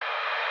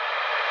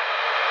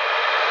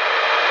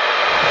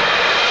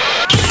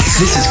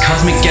This is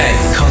Cosmic Gate.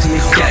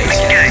 Cosmic Gate.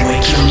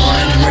 Wake Your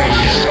Mind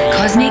Radio.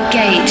 Cosmic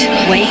Gate.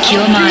 Wake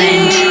Your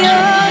Mind.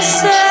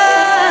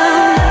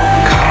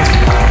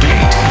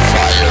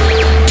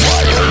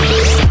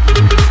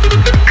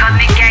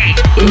 Cosmic Gate.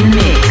 In the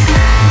mix.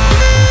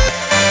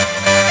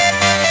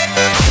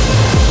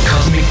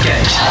 Cosmic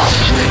Gate.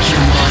 Wake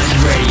Your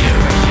Mind Radio.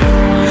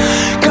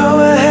 Go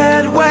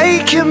ahead,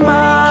 wake your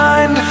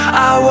mind.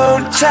 I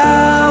won't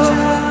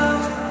tell.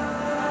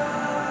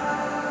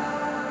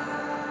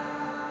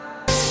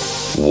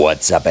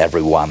 What's up,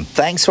 everyone?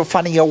 Thanks for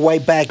finding your way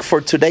back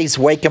for today's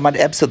Wake Up on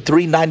episode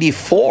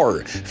 394,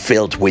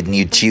 filled with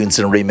new tunes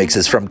and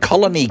remixes from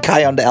Colony,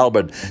 Kai and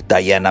Albert,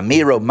 Diana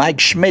Miro, Mike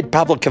Schmidt,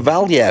 Pavel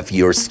Kavalyev,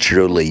 yours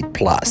truly,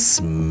 plus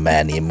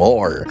many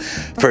more.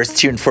 First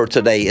tune for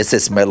today is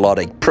this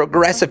melodic,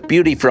 progressive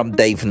beauty from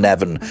Dave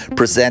Nevin,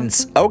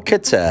 presents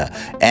Okata.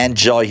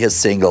 Enjoy his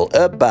single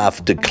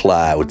Above the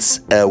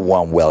Clouds. A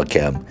warm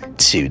welcome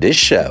to the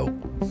show.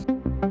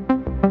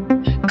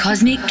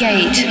 Cosmic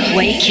Gate.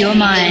 Wake Your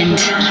Mind.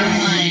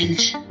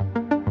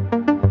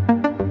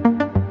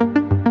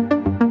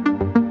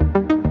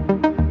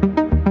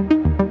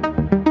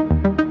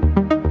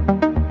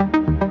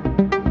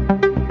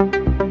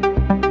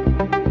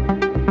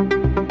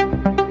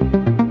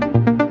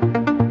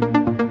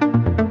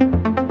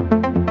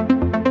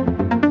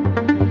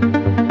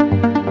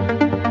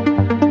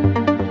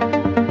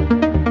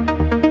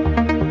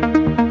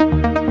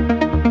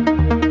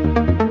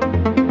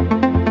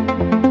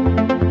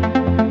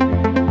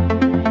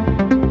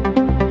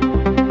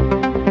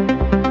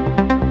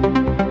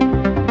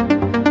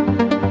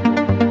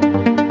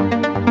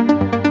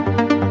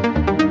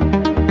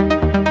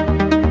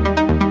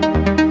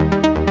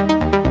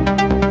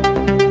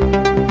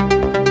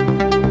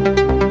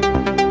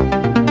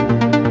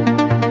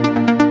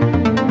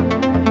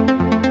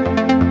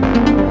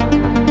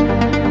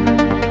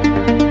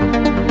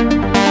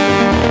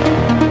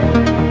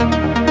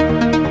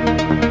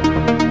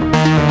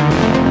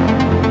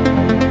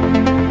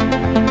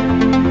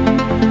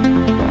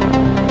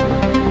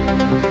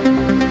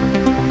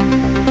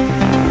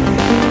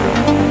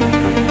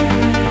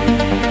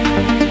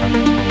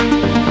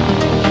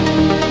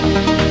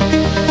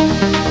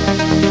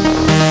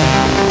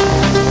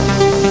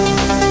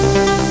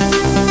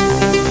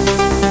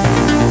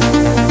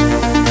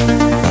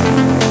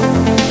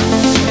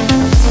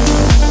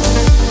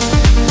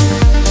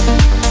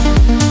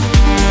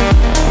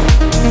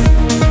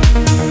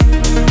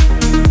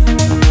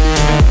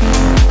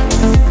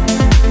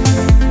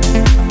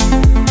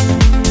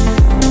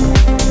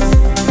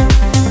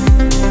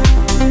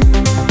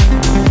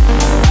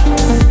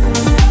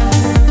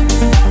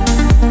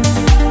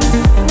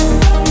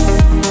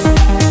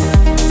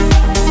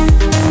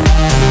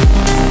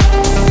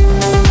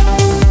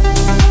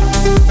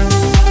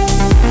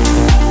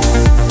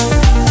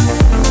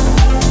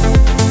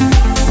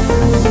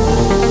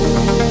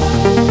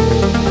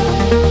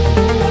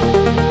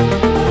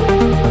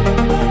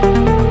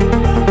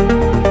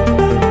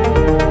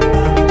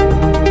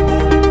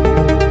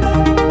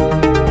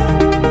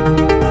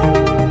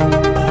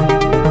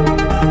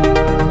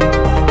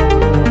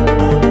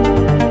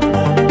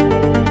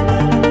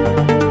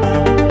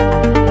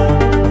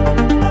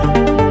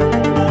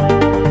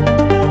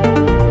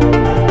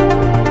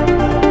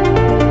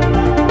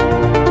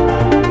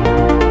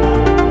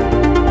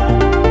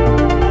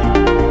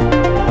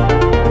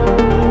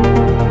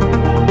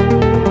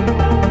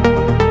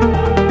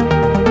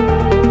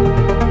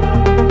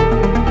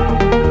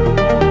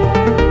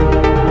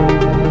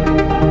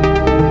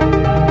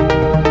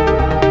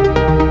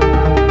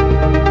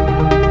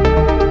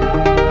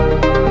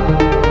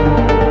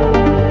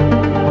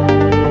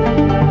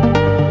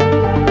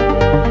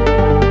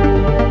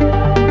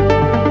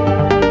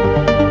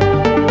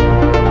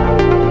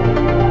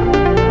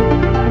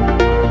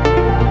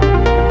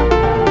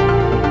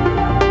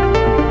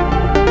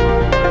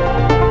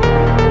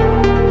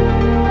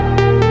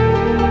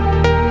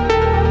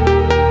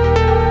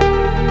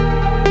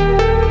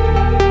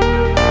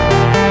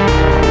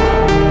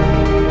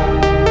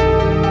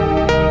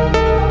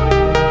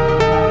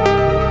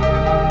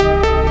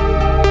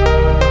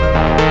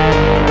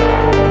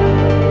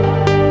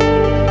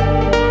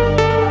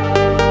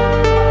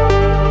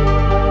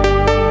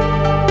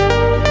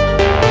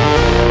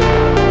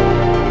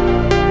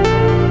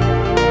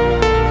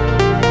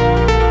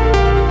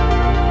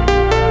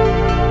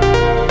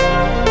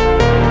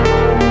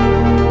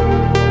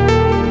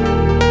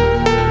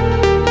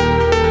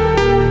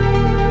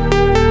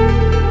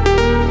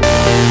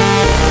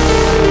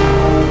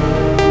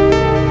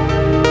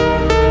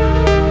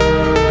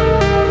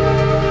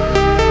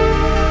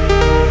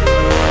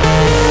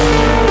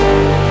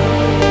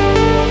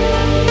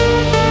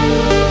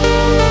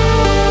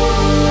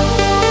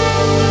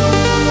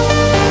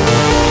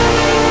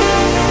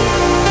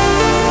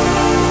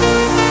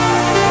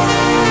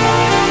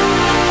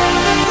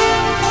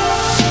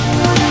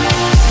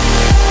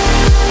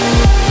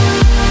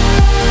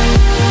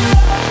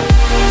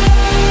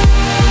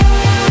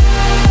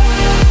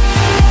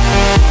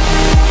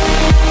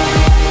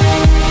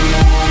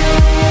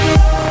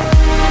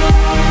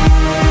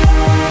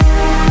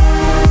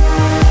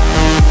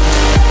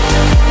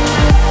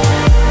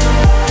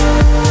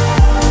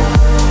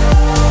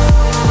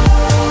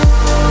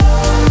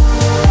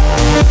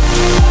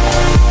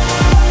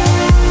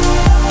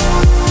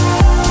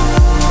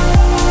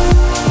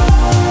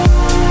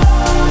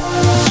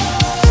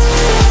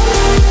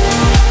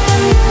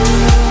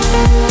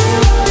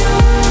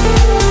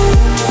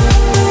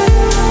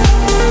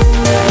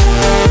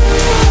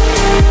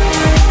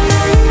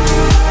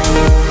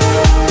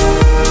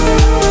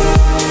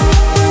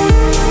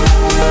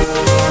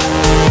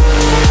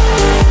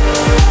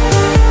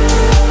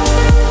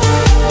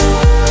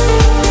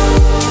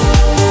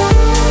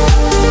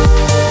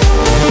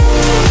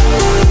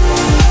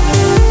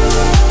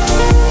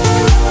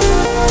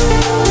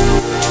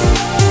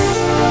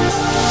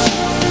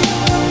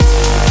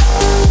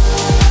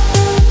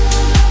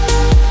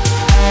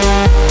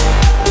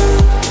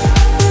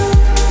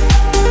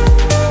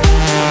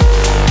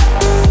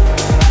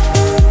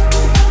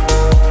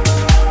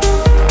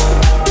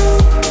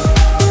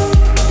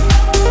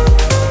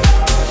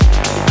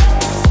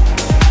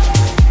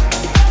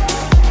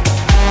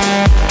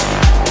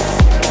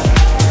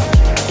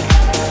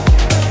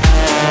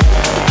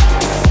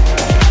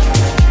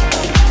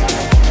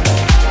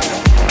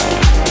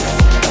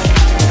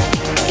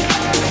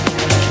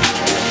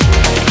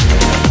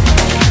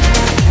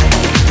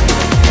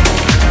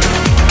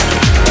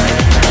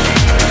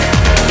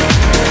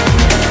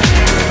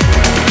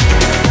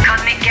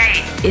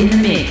 in the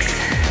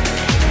mix.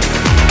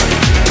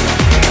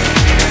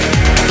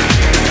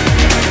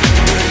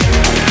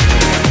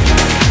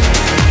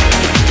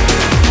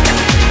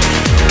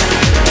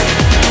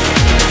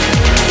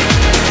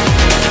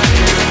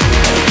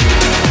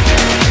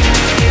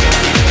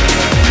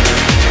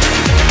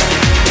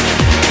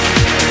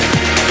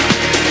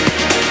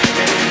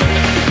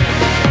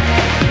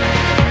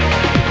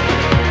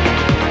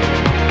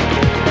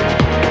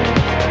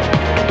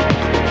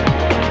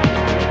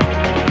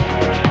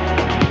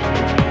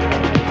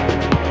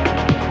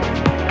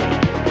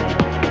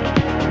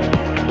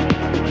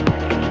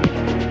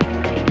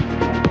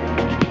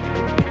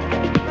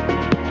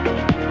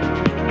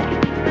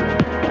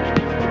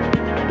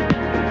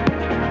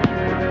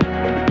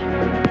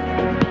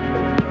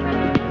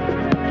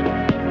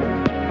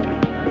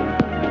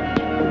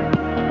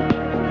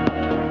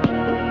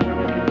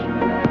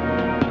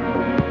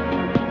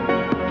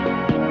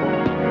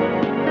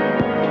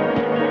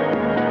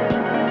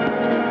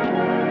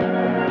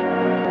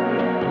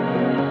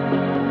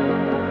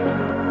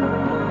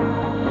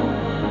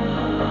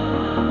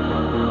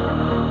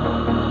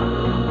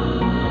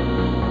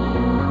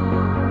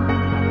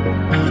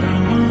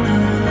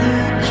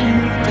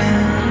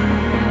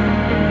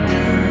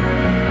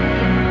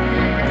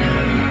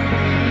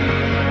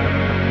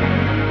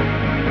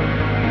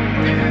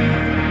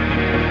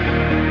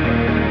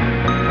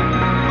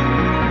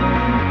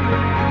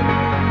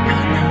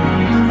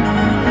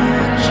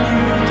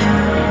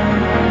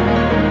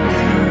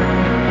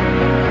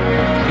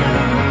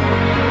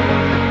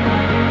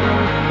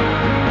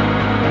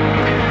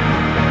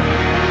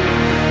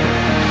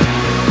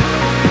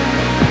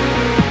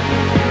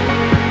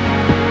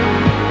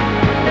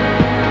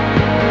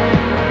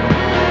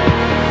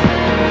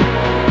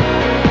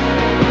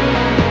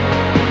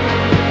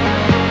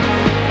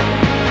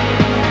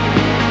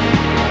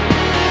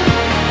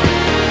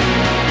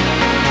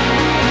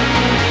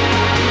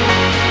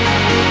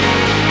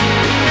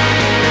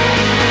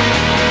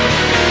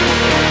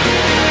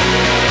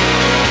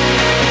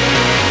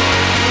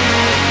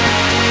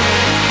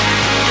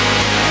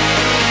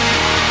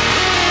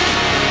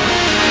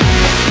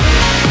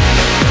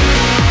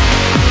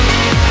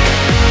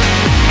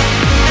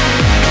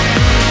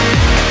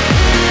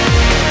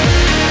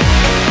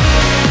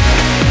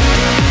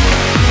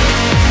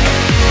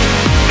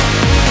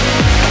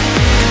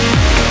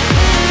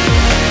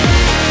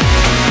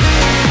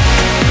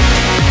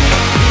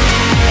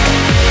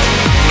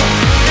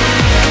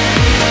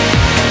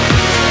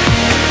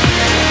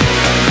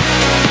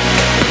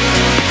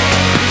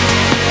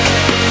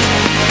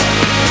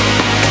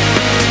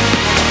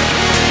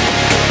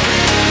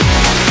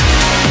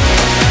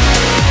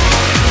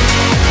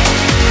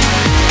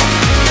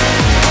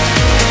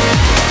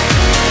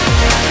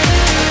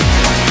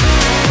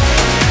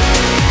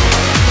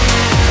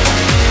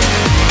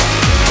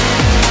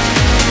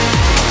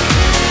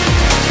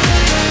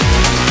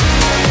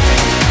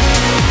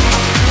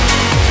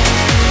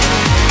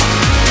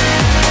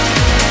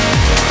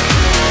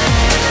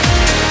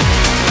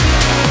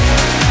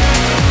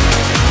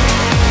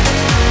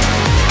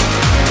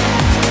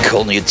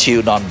 Cool new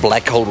tune on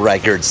Black Hole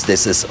Records.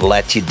 This is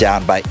Let You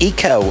Down by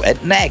Eco.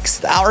 And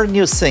next, our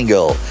new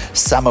single,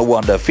 Summer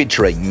Wonder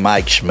featuring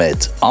Mike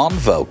Schmidt on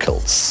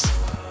vocals.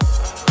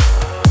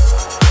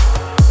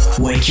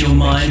 Wake Your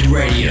Mind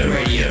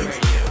Radio.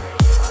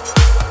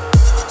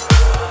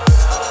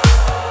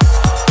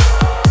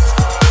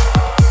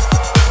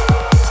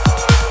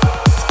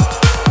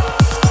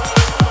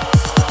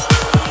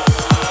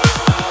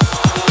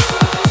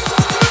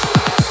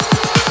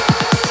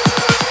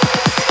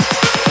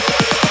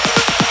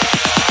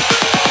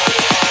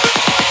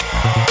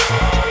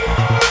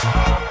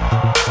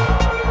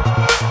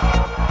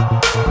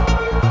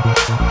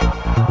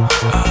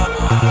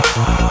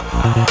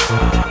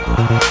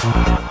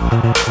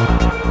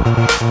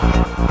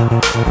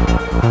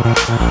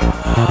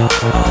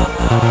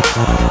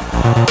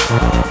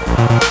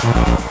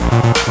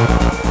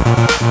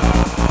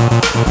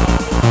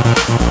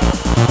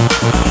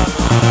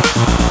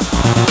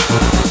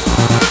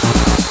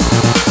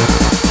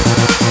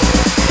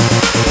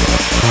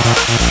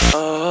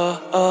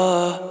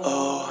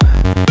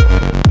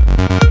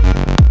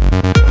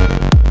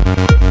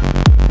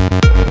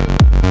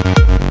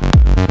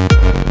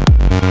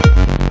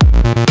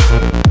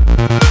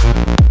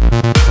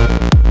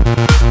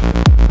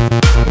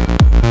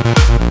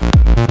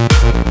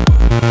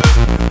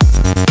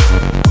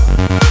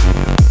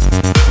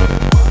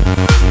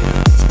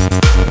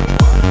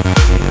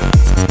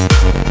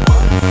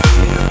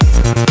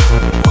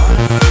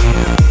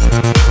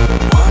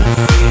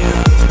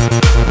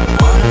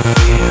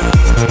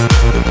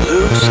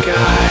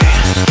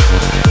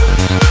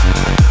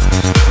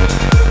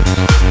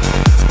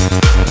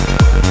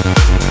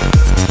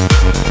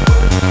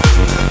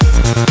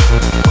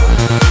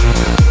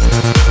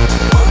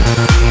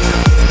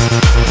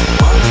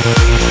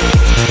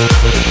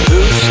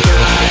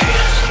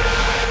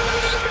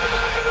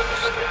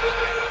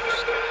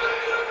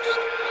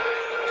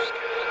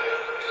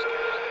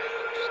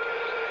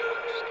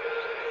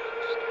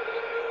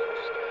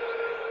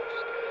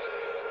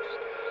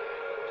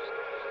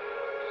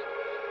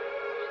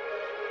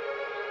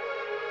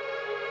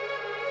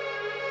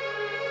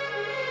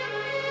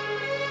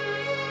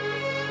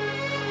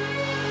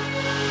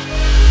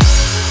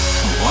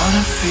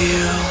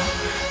 feel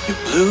your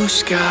blue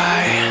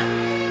sky.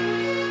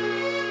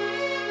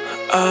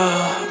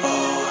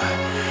 Oh,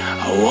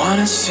 I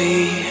wanna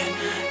see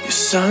your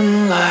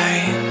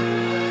sunlight.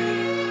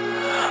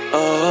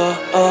 Oh,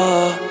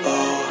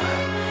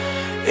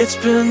 it's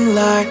been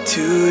like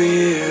 2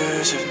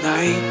 years of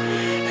night,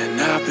 and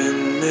I've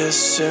been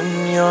missing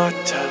your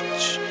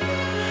touch.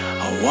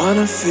 I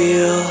wanna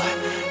feel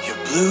your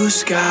blue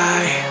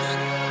sky.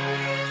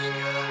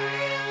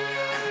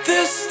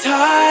 This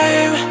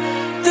time,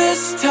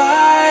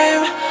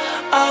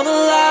 I'm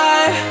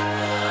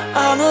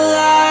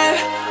alive,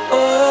 oh,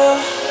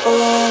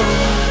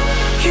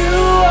 you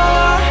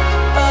are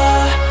a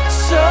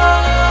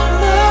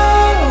summer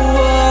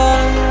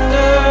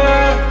wonder.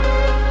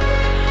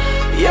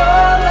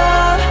 Your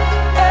love,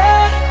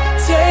 it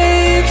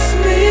takes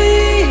me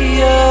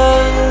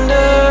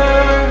under,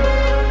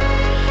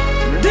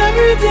 and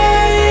every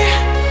day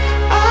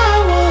I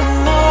want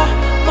more.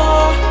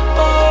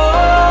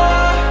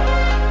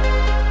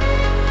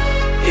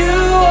 You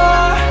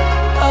are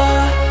a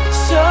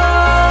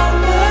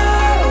summer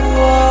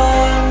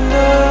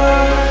wonder.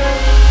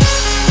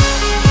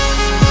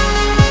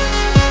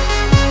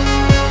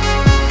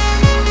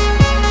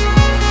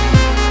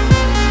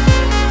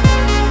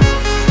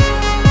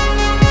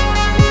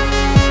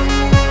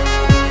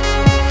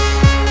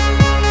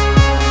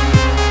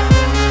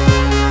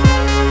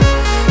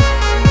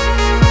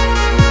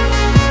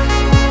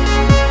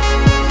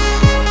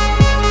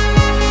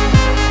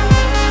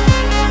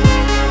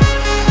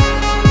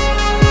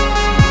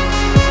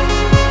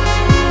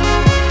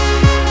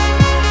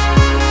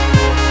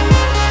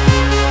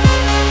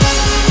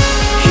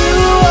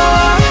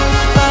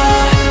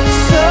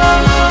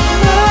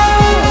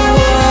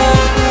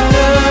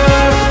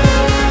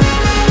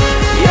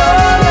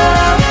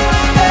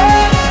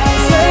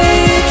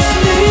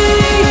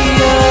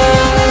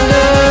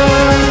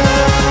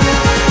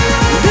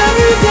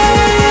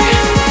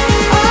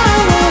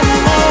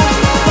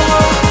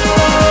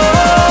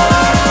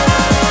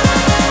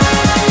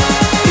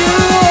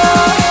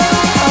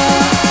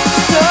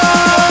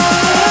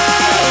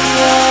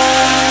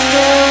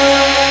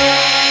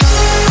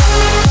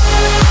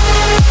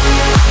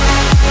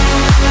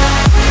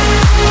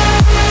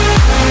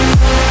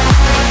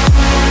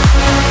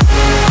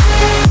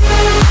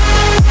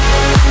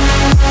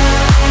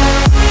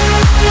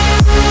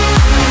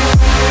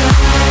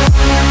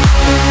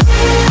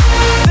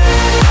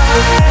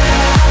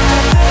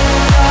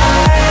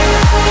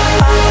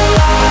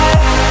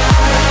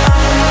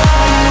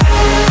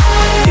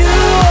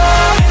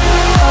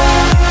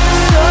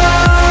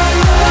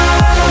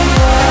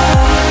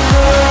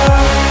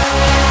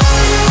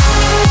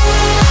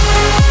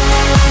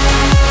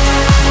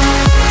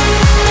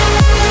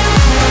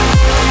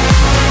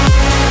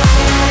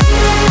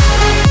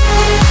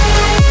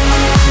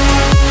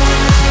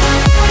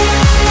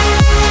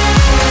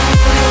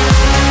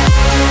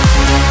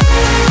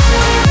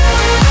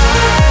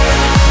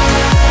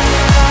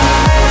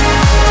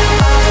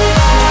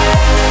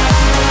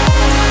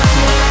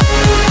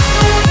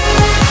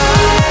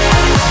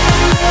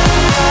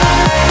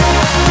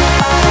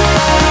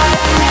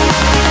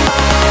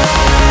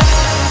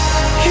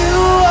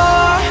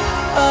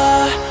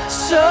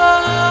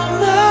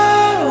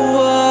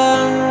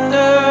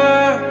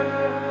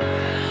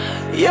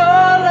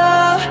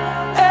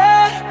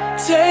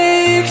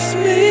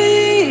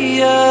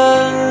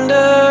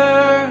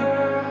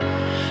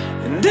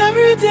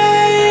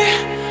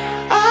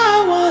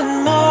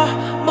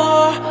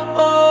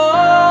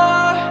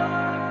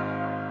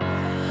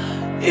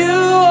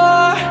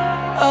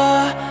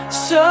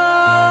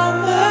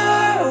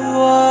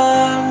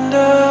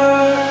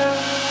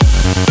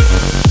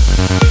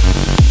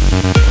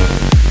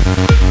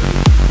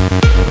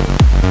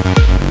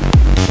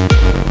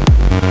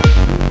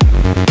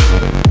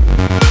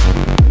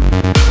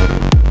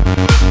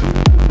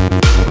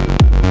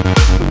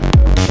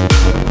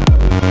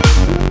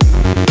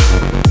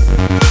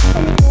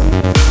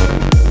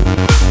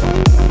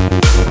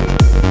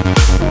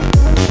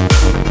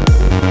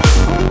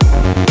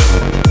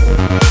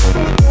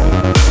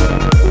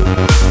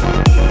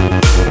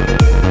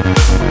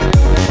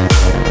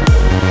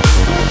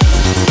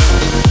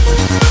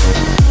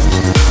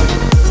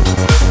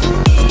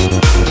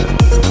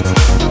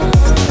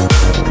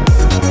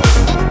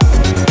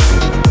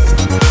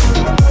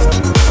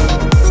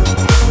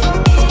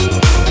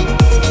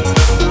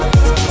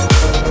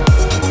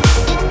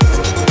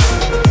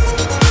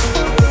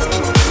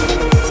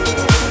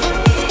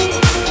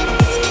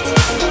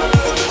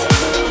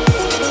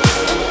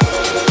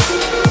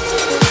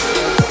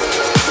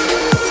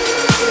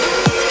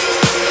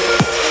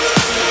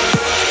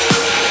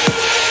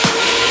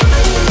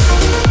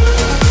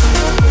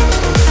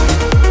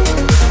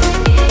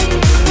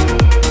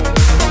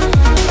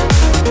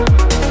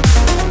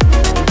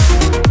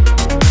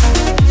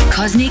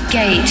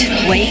 Gate,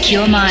 wake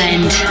your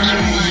mind.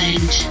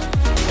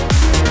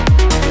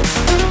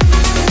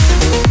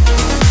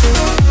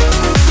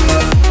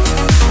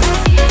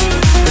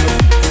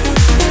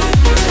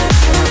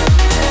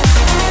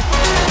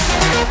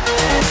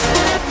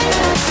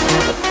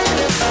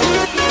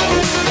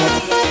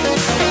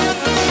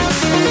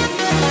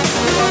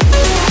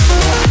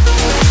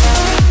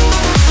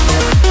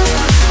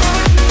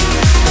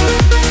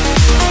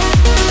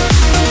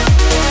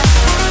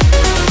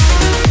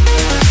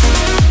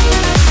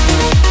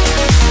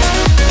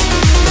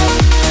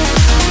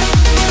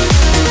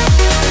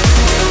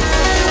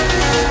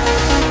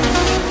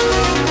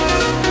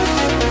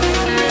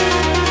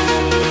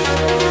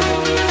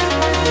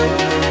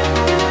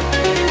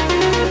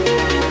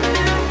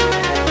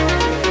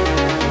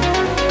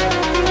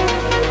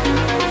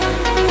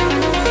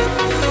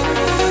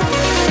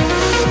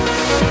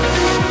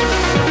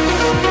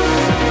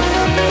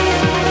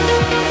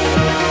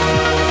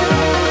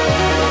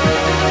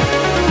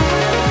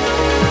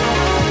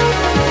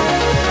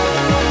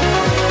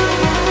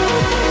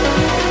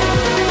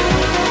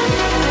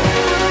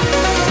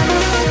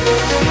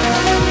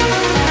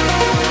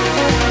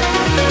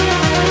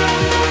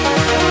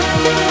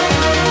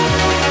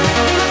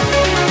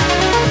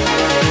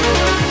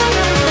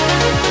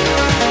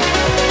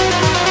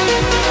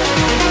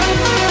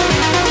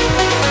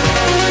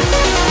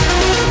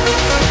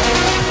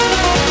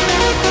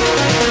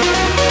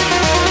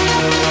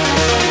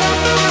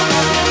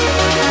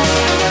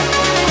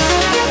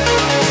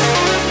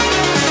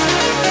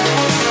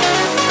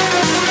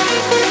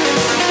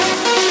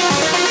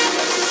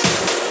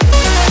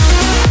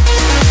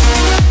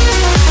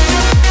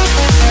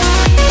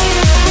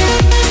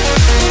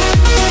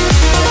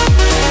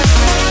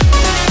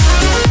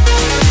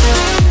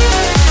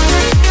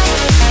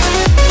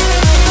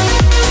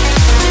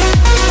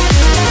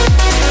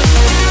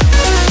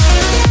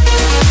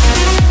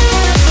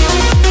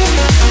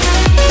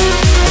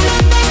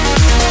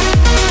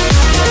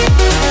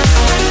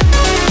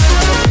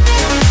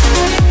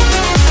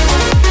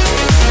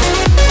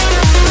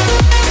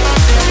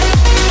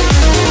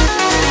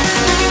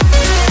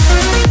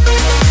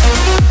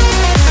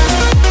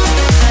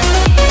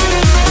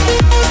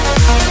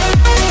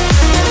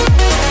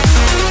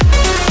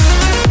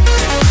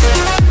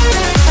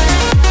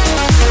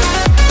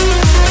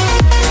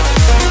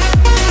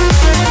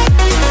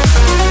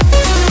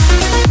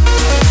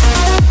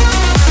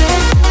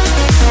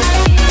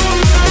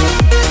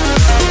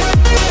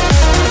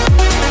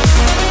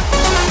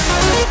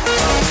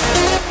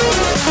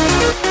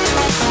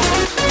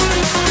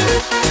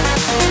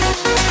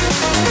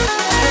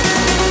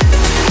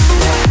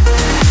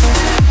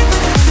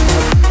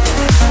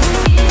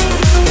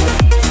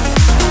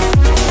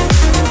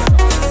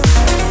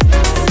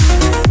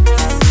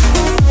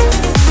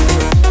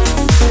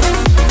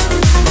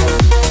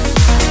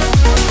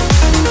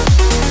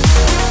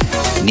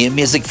 New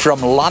music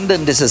from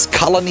London. This is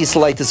Colony's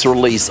latest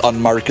release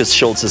on Markus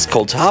Schulz's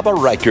Cold Harbor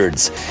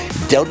Records.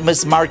 Don't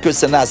miss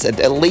Markus and us at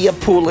Elia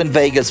Pool in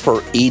Vegas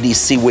for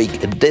EDC Week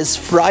this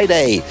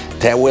Friday.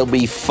 There will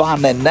be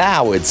fun, and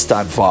now it's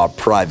time for our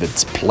private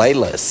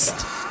playlist.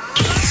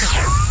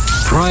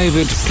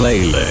 Private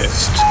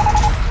playlist.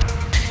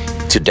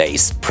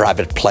 Today's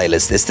private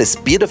playlist is this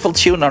beautiful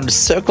tune on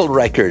Circle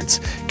Records,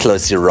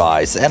 Close Your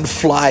Eyes and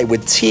Fly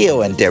with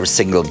Tio and their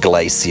single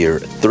Glacier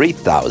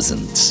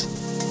 3000.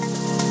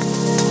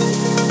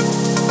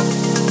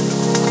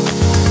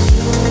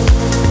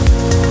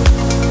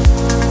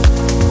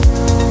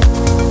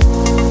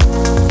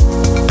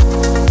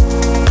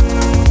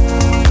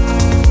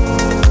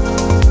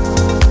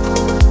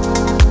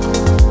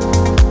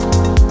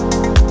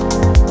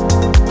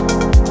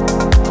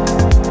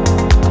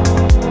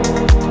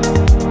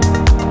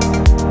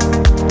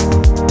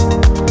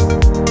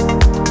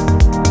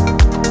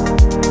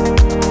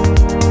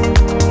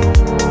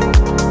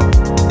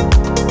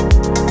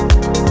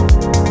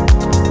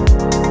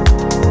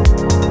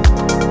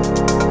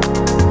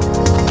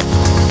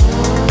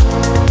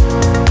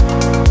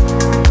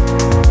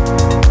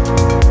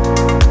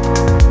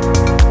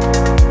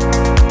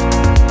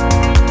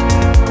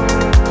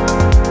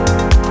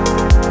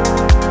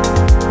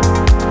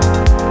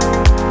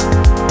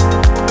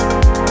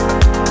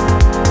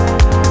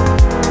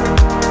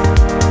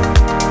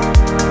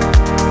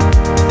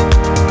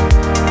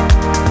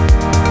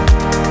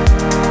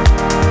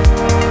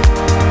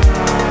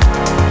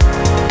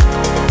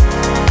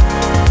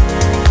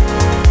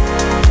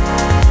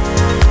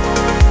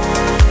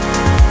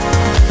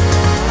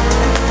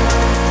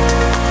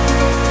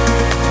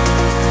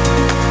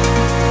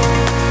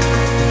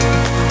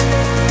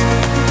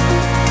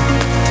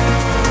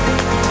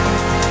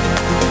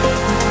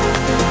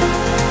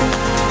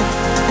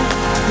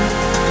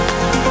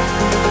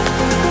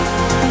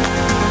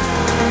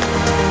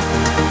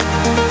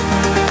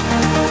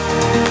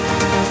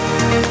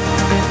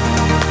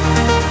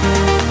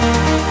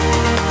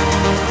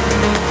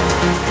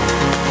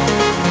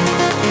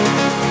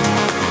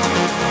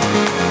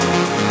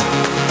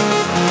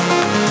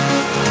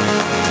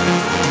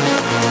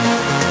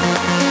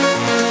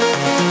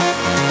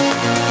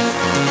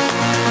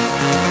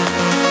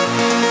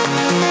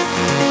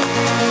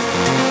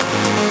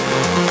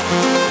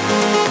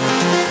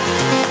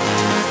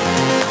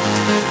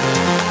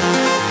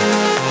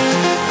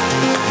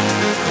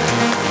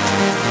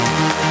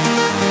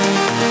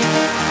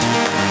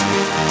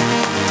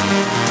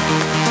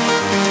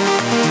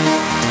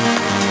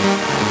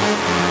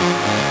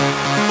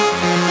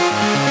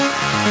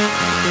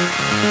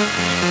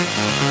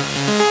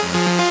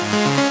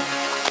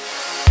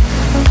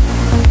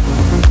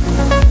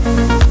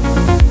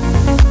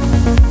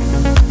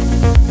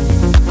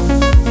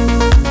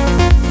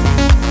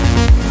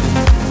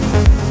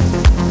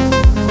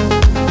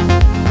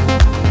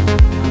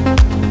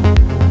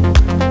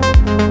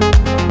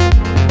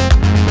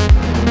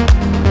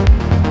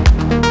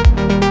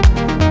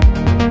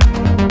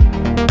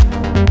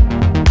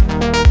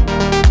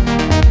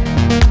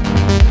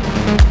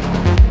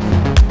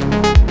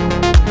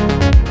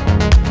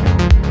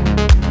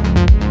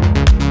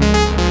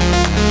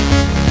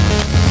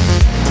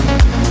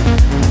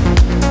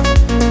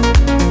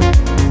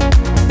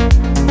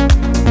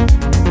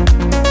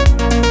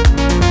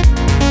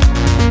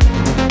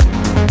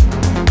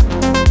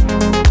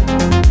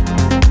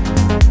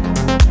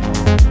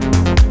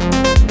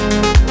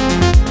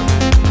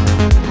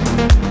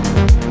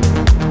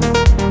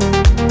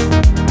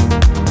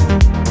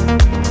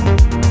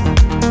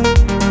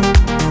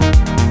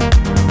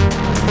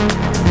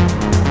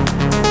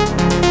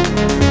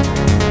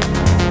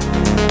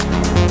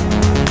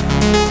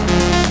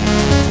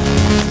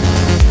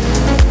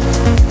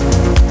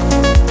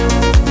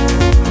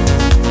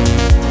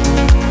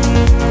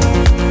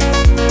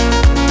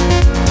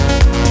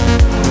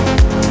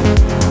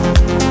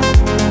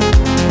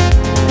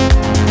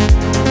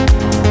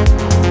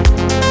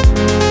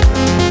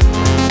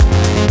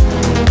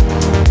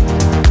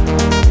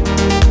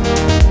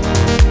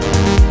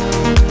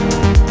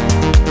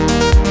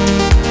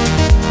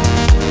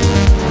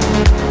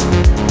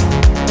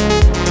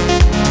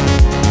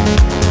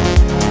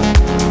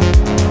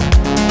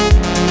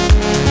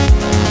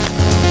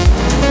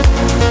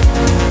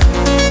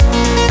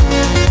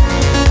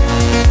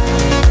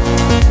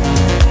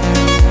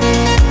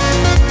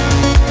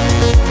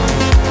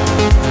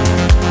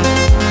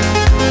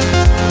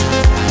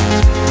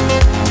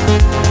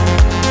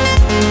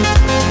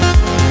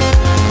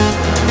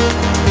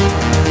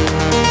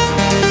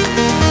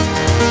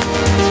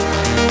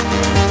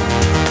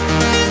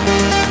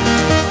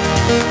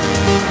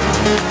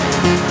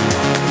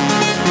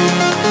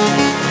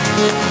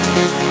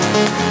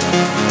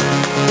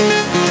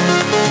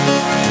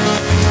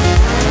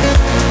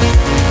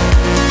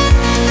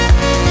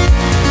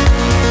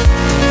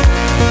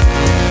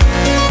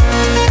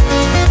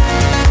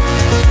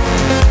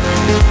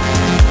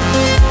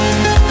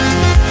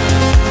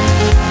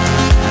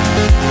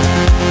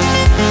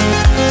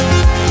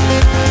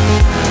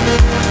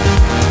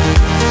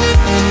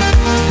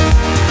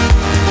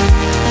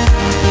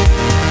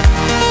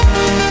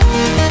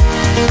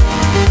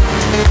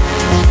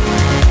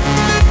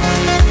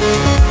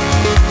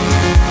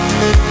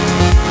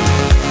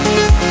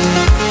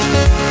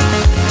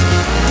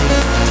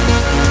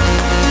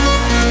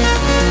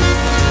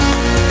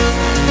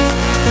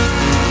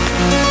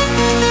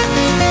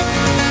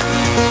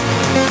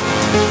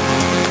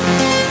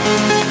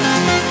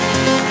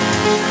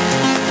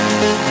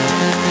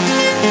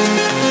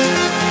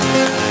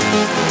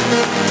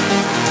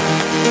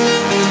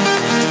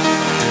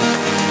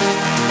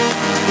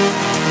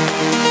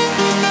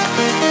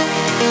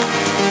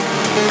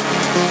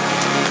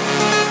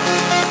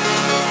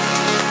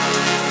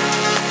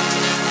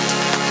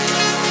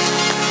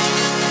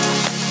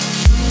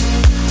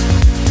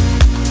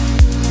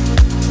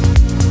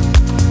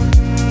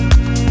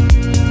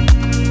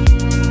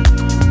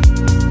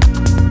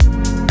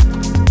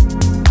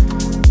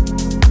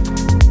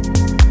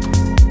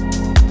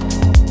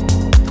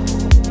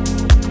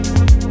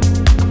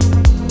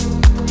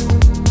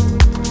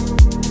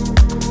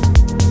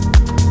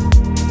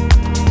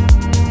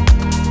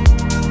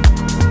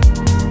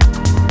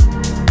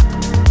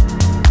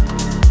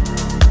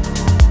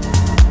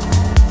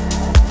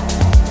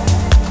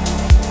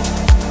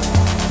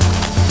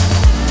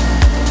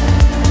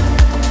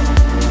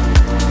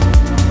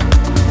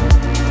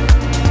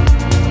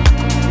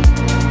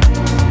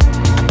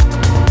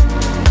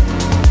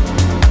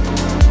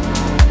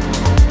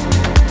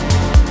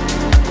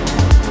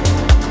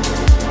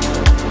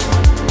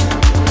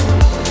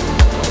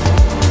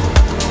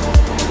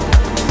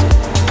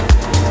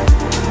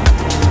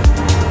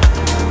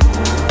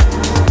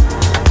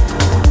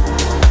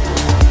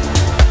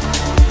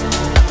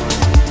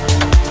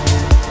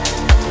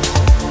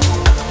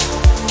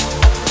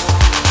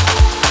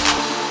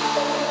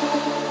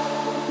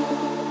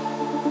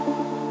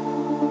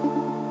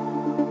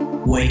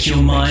 Wake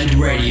Your Mind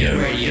Radio.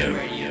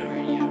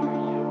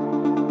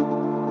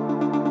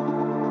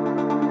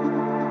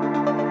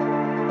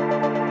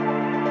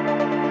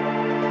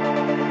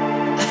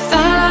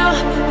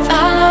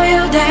 Follow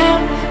you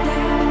down,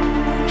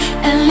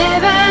 and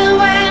even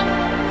when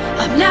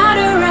I'm not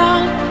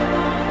around,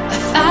 I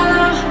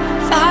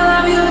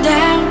follow you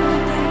down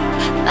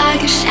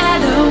like a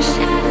shadow.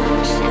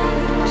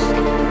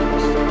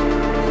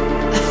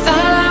 I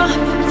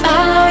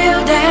follow you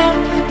down,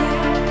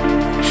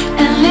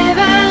 and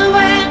even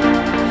when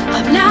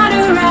I'm not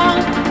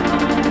around,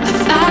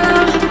 I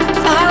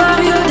follow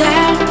you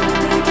down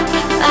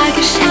like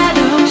a shadow.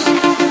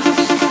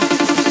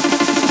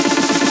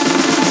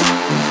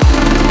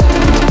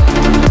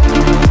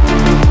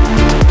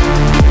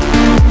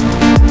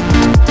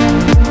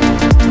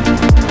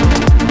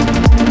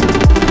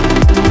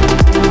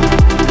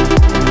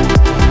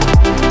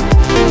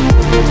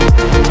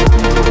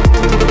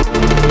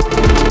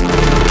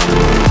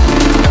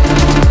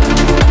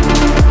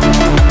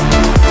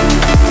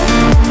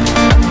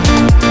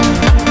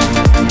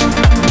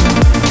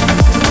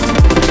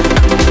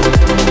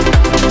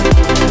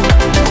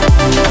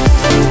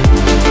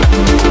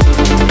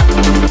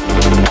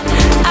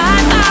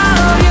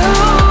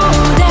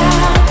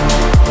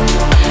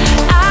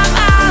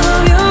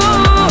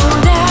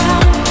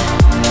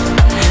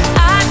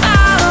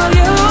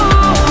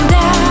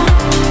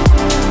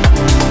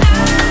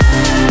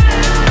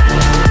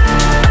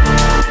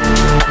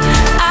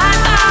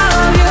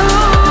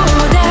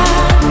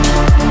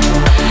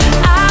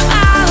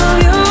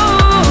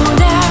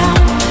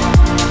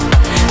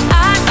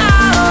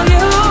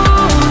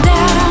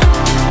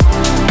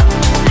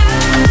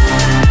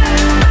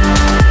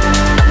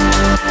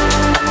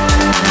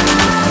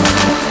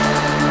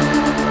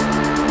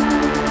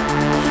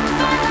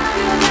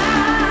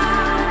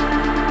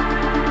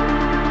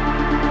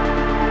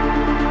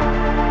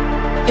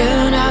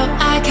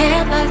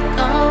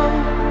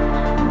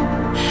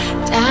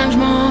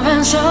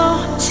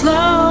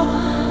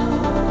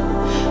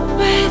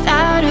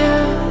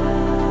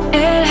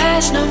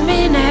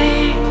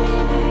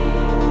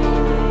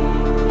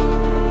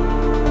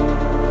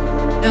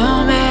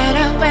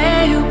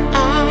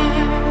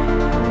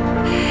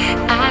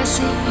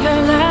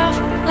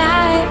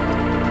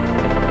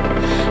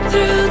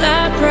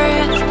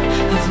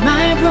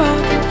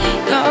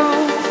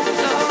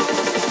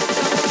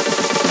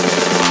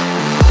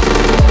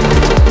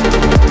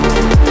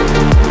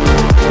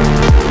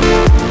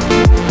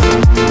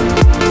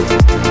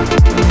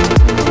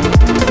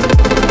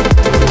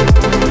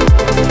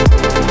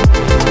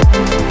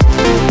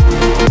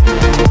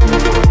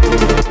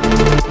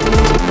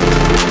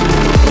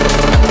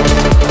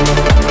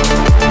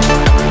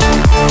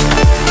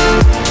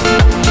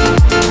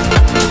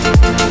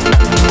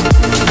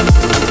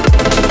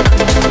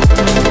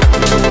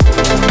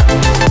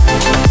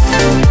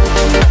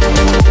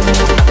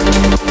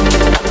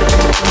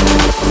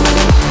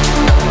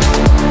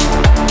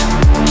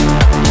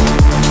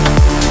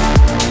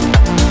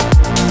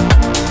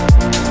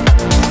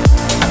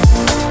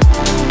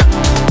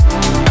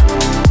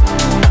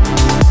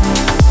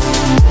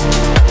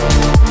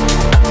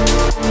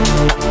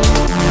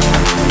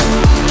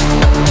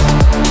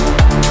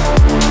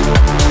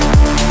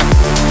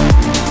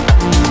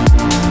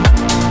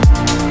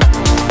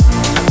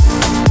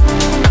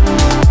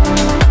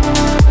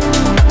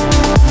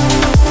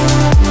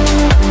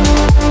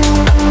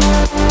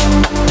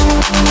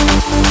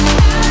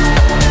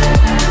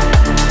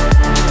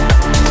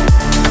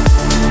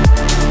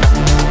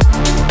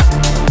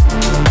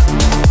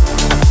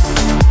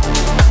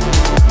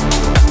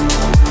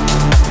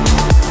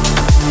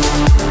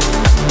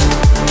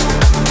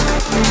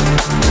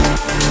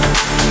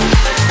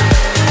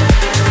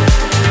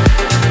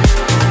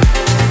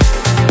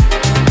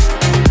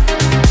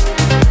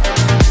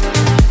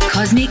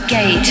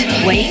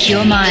 Wake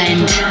Your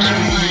Mind.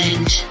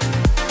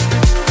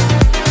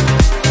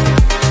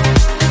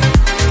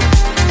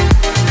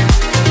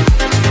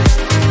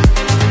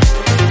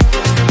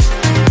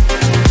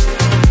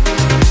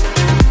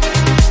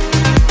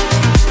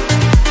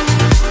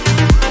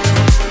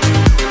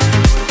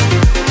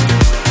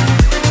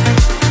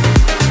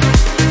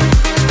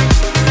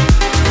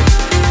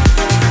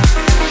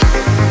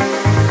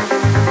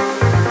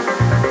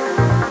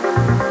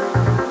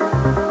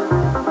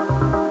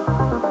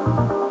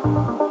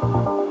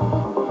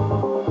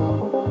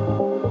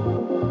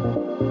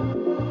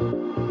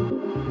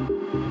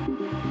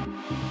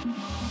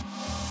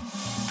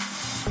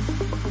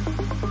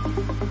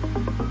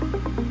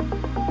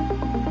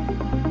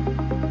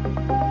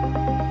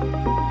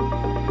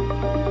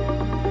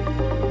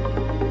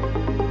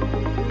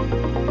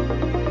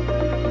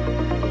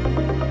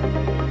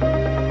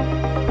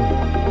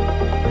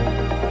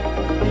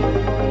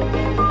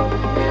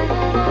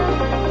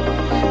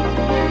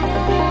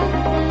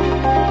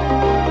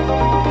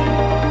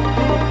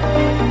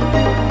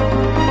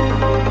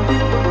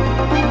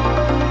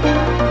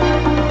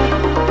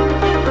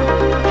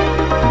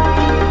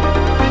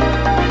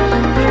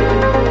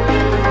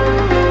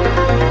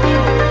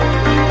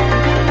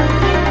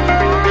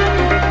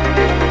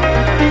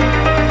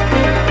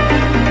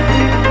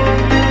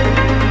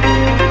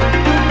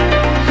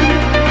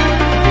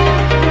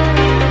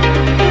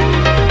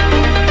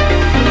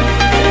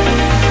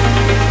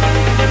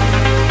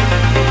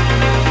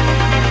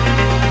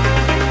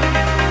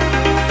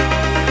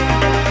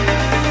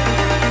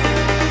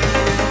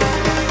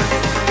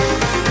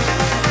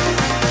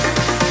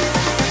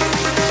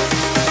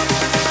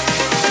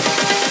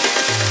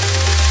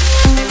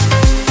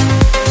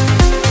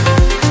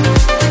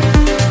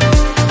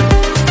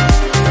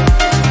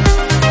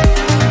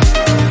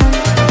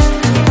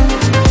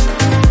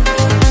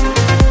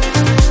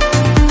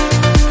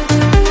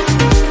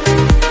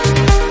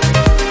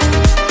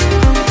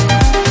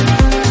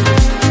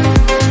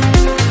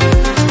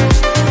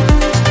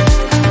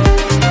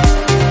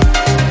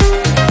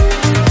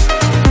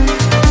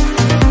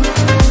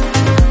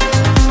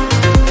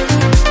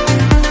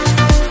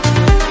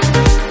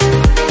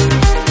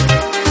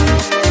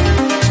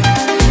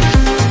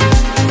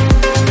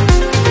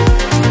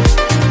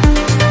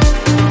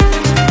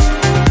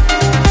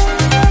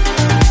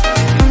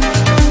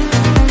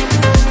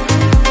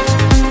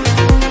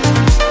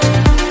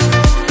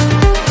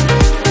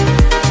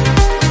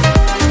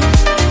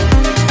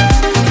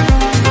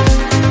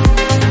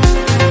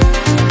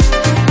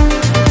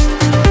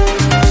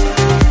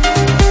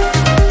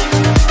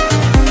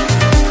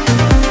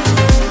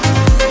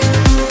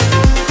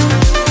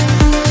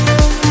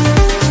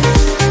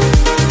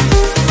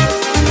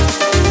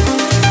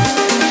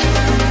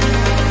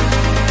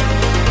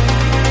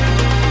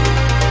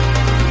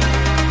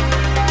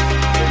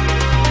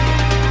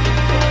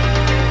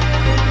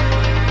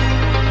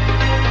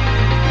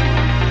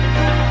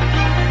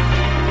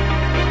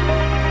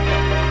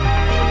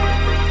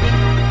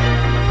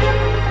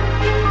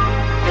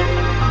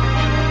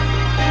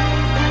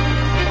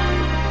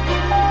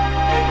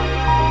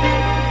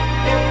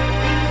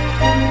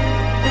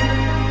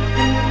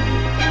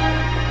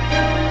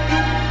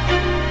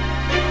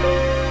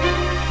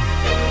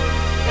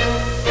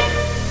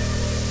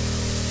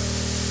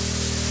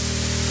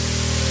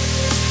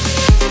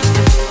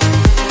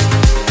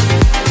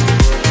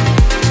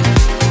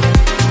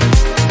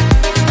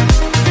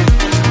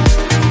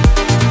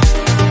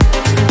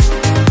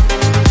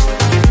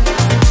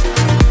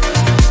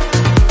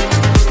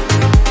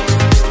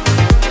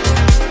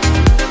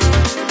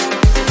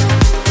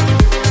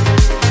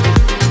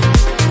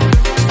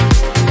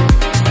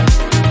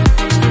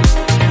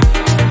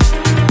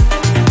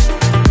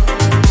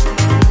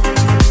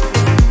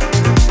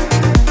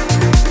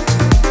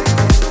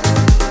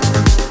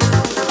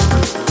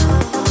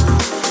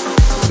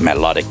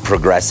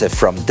 progressive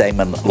from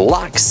Damon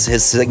Lux.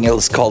 His single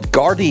is called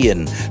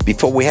Guardian.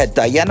 Before we had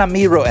Diana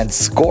Miro and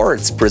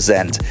Scords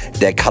present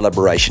their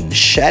collaboration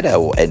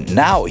Shadow. And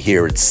now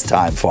here it's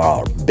time for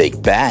our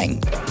Big Bang.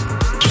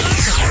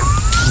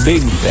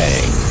 Big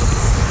Bang.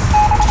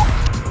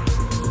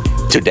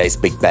 Today's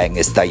Big Bang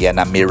is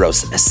Diana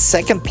Miro's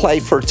second play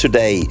for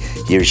today.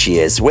 Here she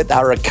is with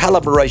our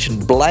collaboration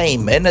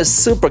Blame in a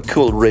super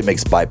cool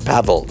remix by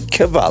Pavel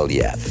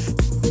Kovalyev.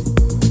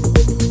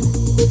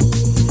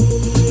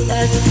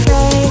 That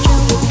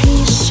fragile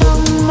peace of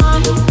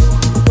mind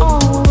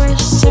always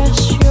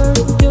says you're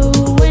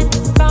doing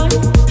fine,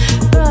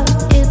 but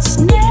it's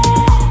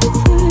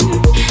never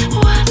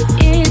what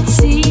it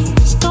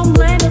seems. Don't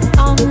blame it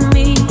on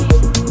me.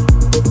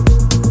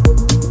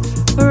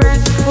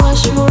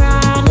 Reckless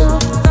ride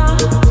of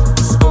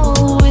thoughts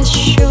always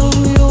show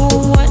you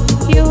what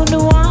you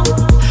want,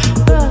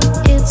 but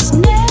it's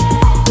never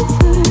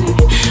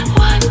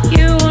what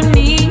you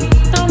need.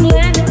 Don't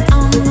blame it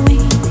on me.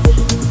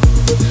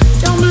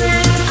 Don't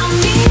blame it on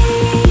me.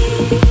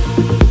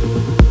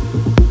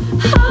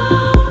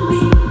 On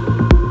me.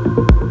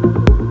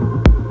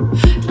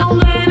 Don't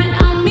blame it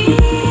on me.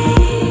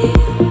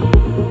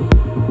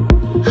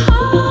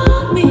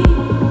 On me.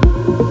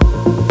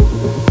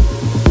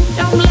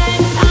 Don't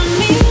blame it on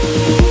me.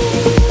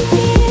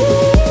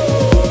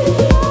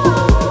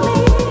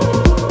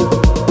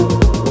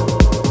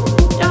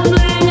 Don't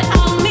blame it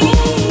on me.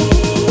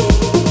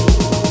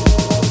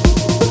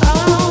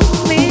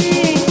 On me.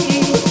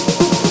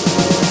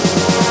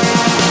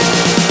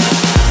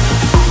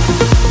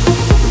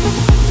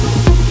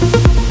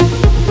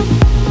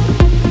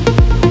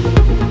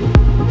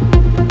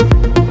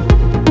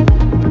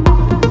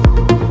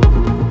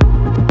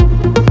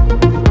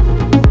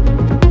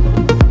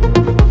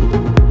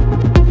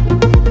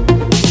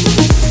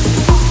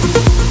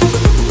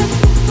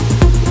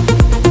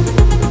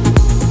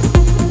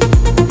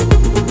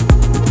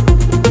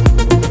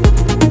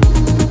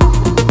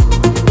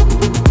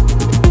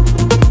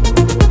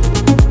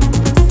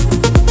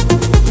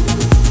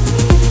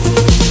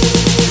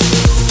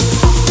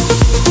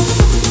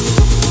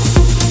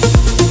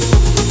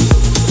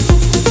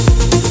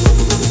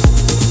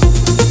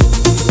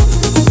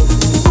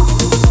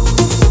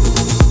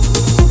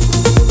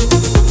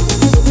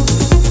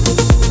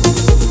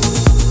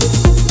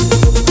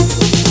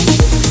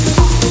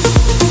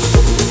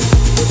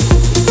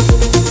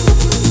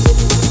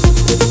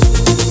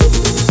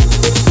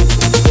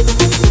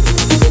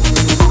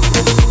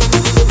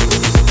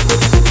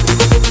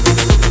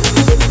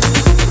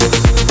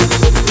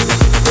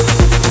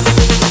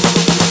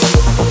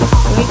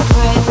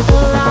 Regret the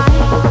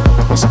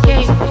light,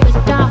 escape the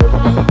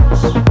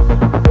darkness.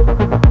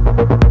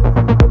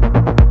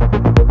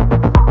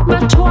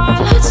 But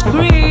twilight's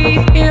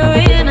grieve you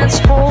in its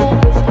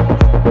hold.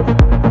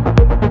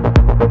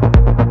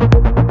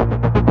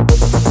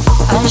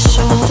 I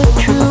saw the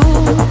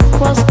truth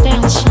was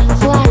dancing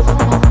black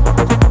hole.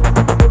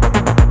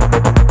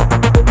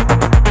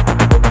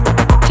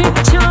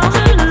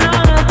 Tiptoeing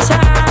on a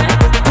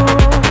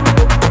tightrope.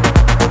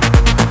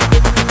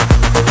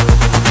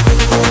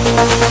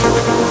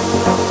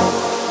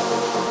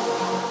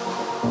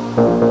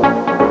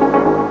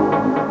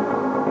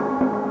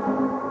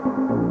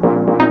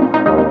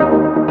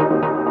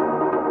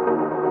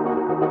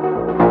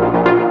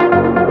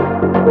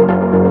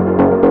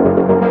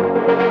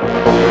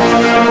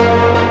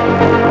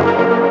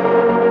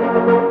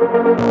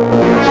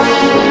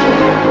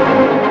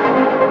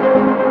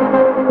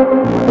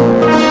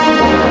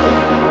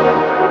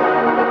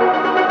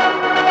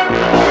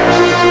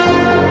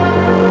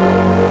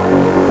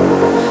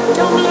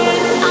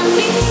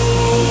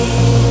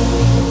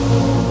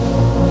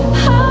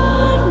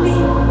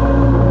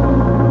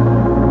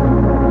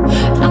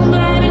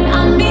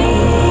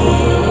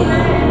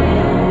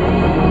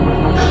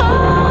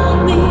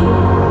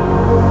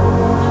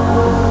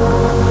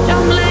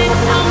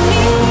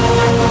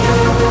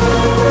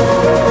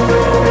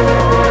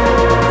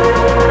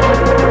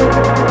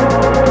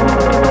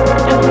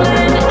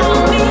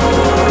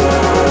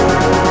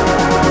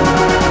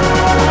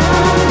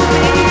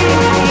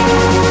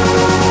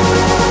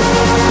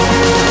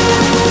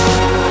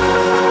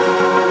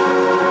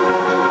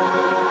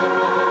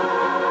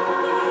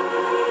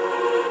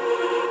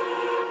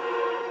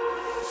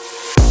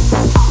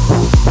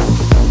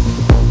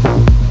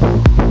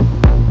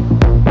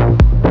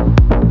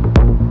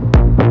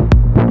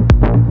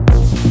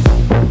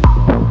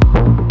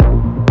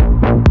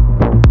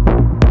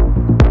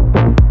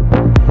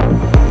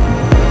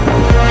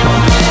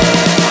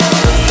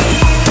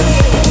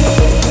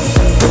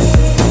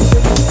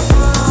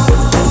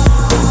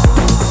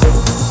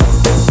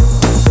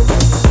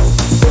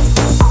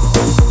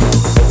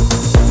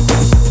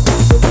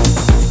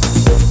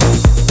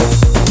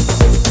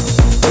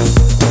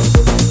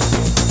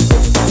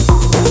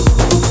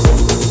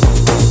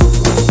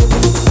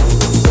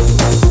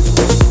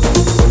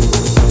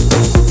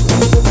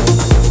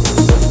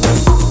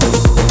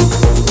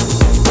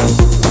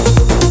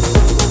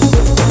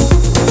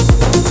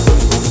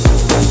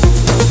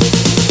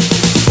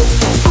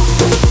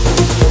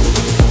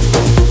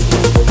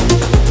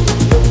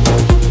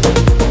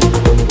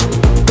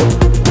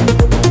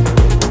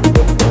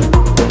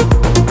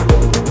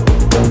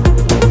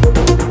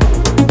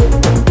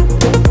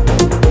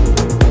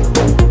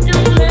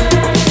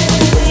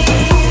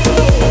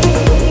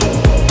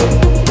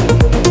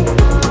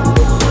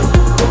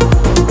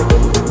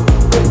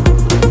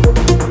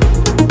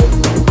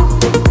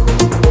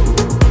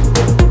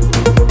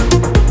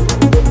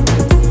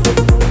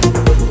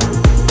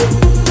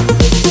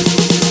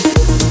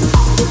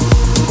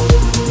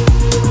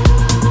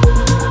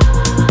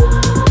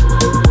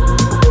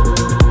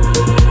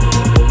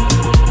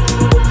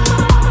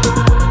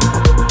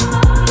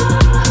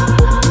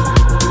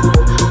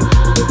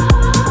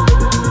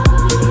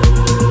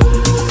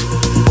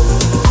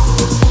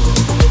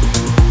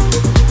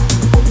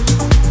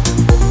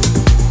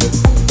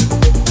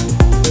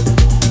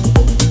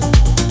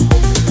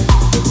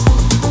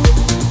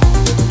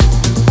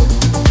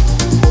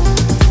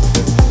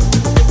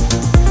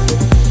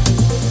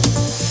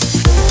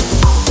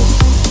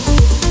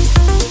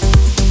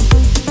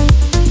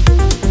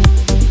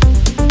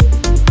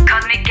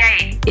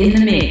 in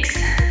the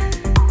mix.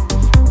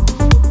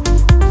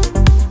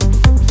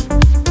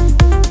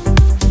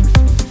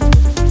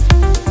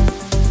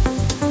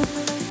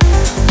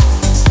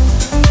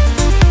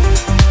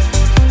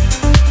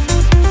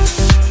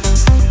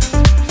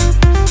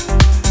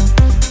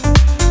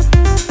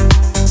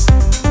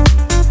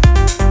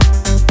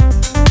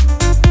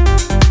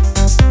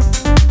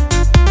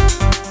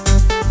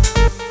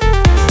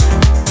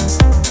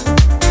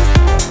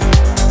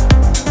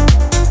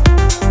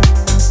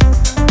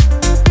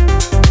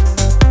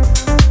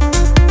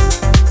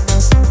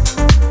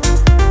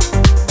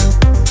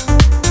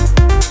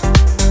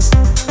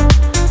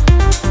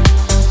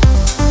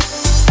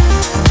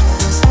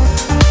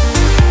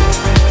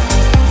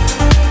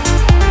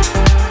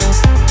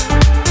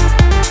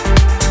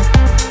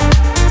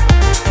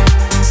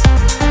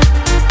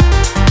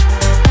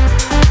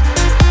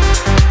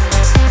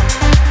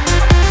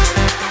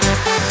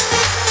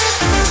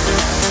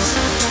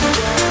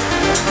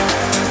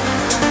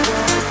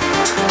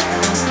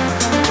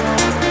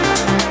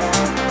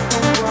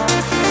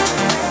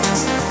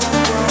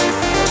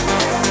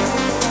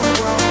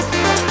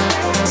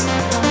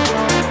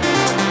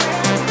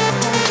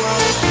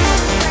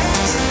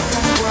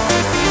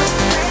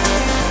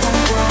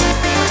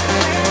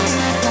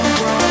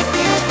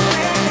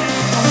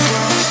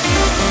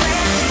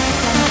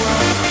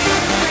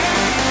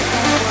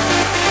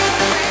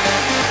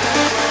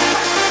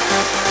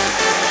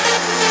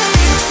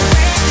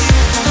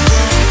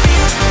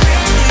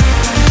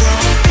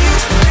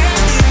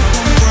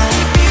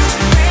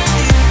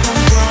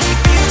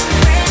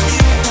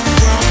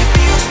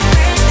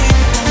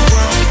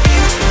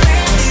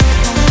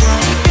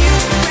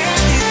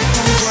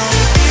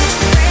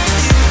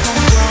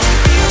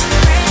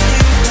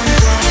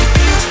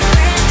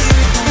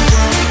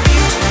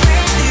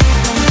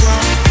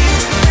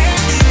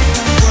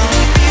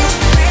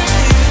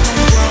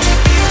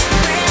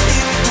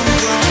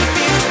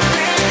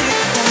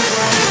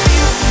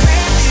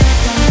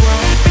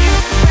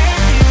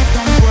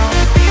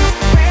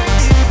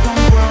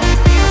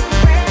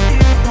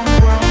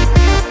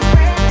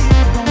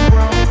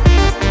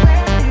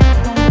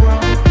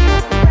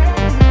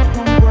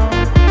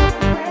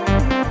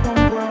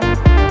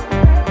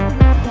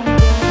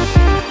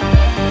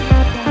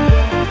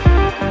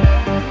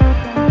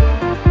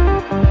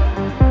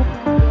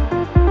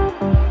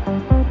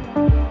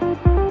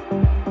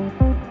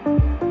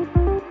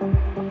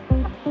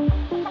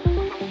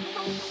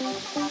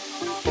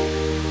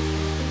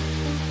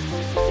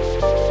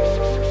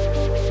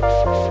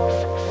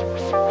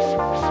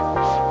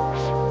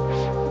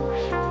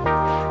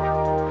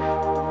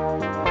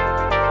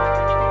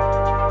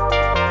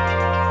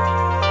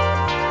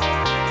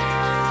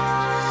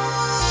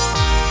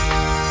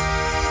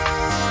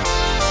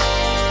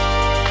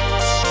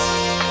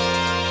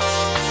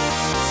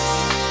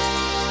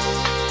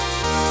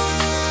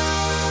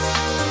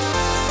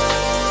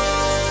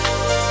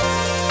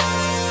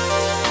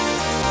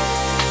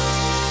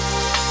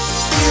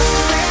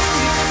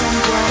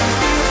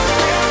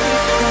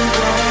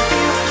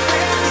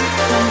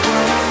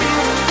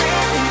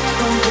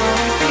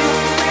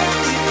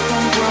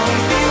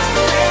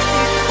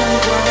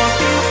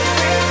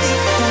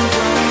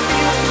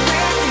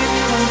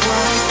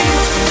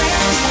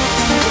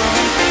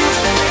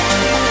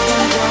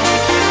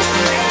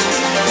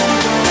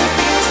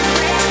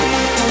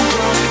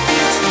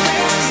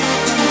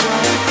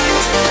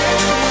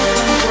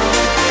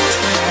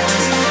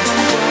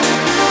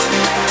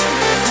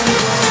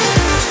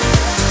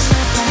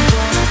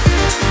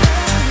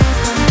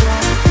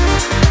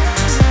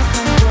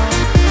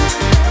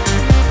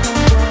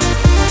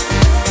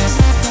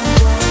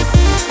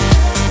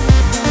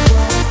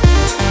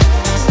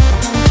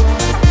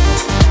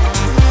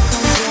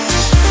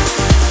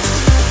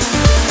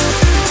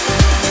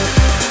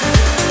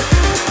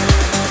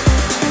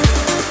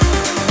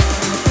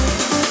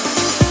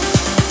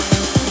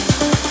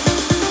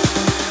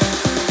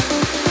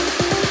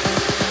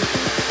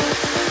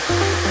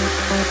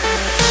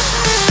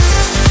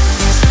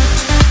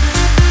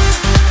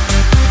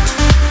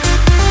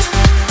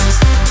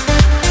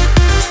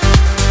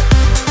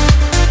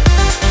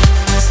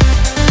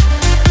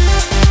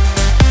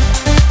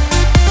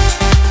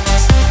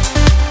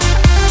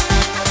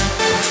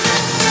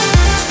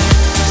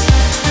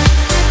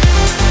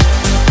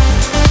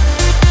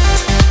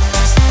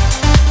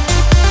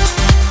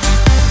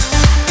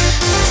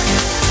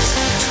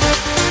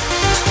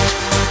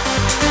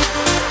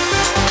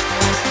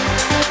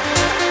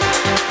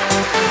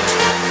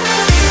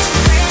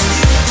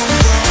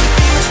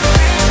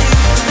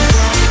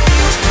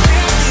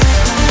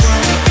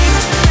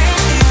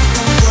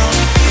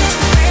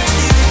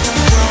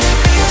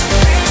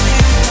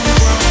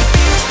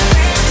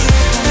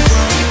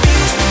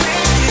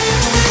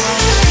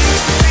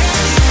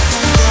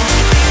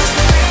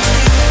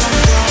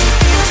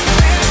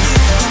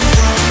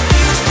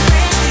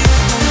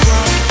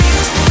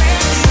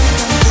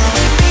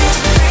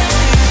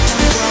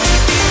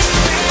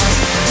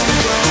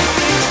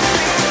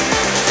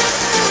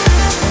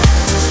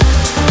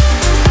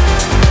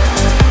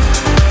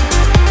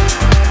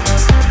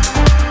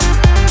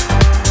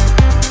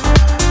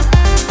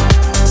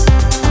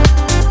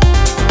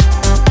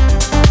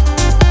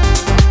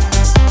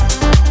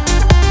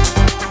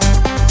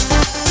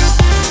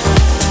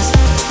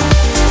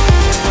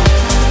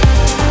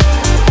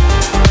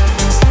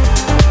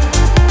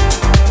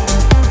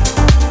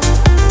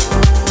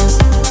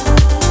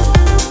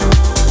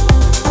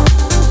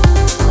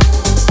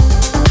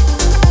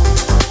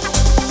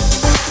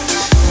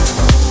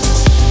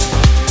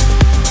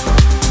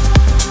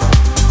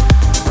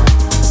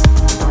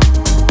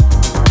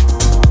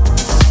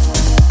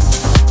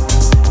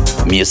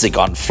 Music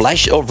on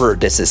Flashover,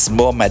 this is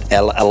Mohamed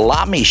El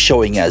Alami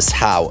showing us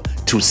how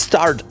to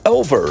start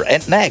over.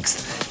 And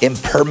next,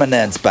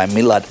 Impermanence by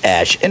Milad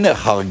Ash in a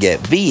Jorge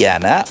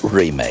Viana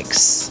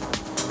remix.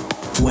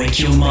 Wake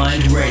Your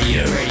Mind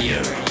Radio.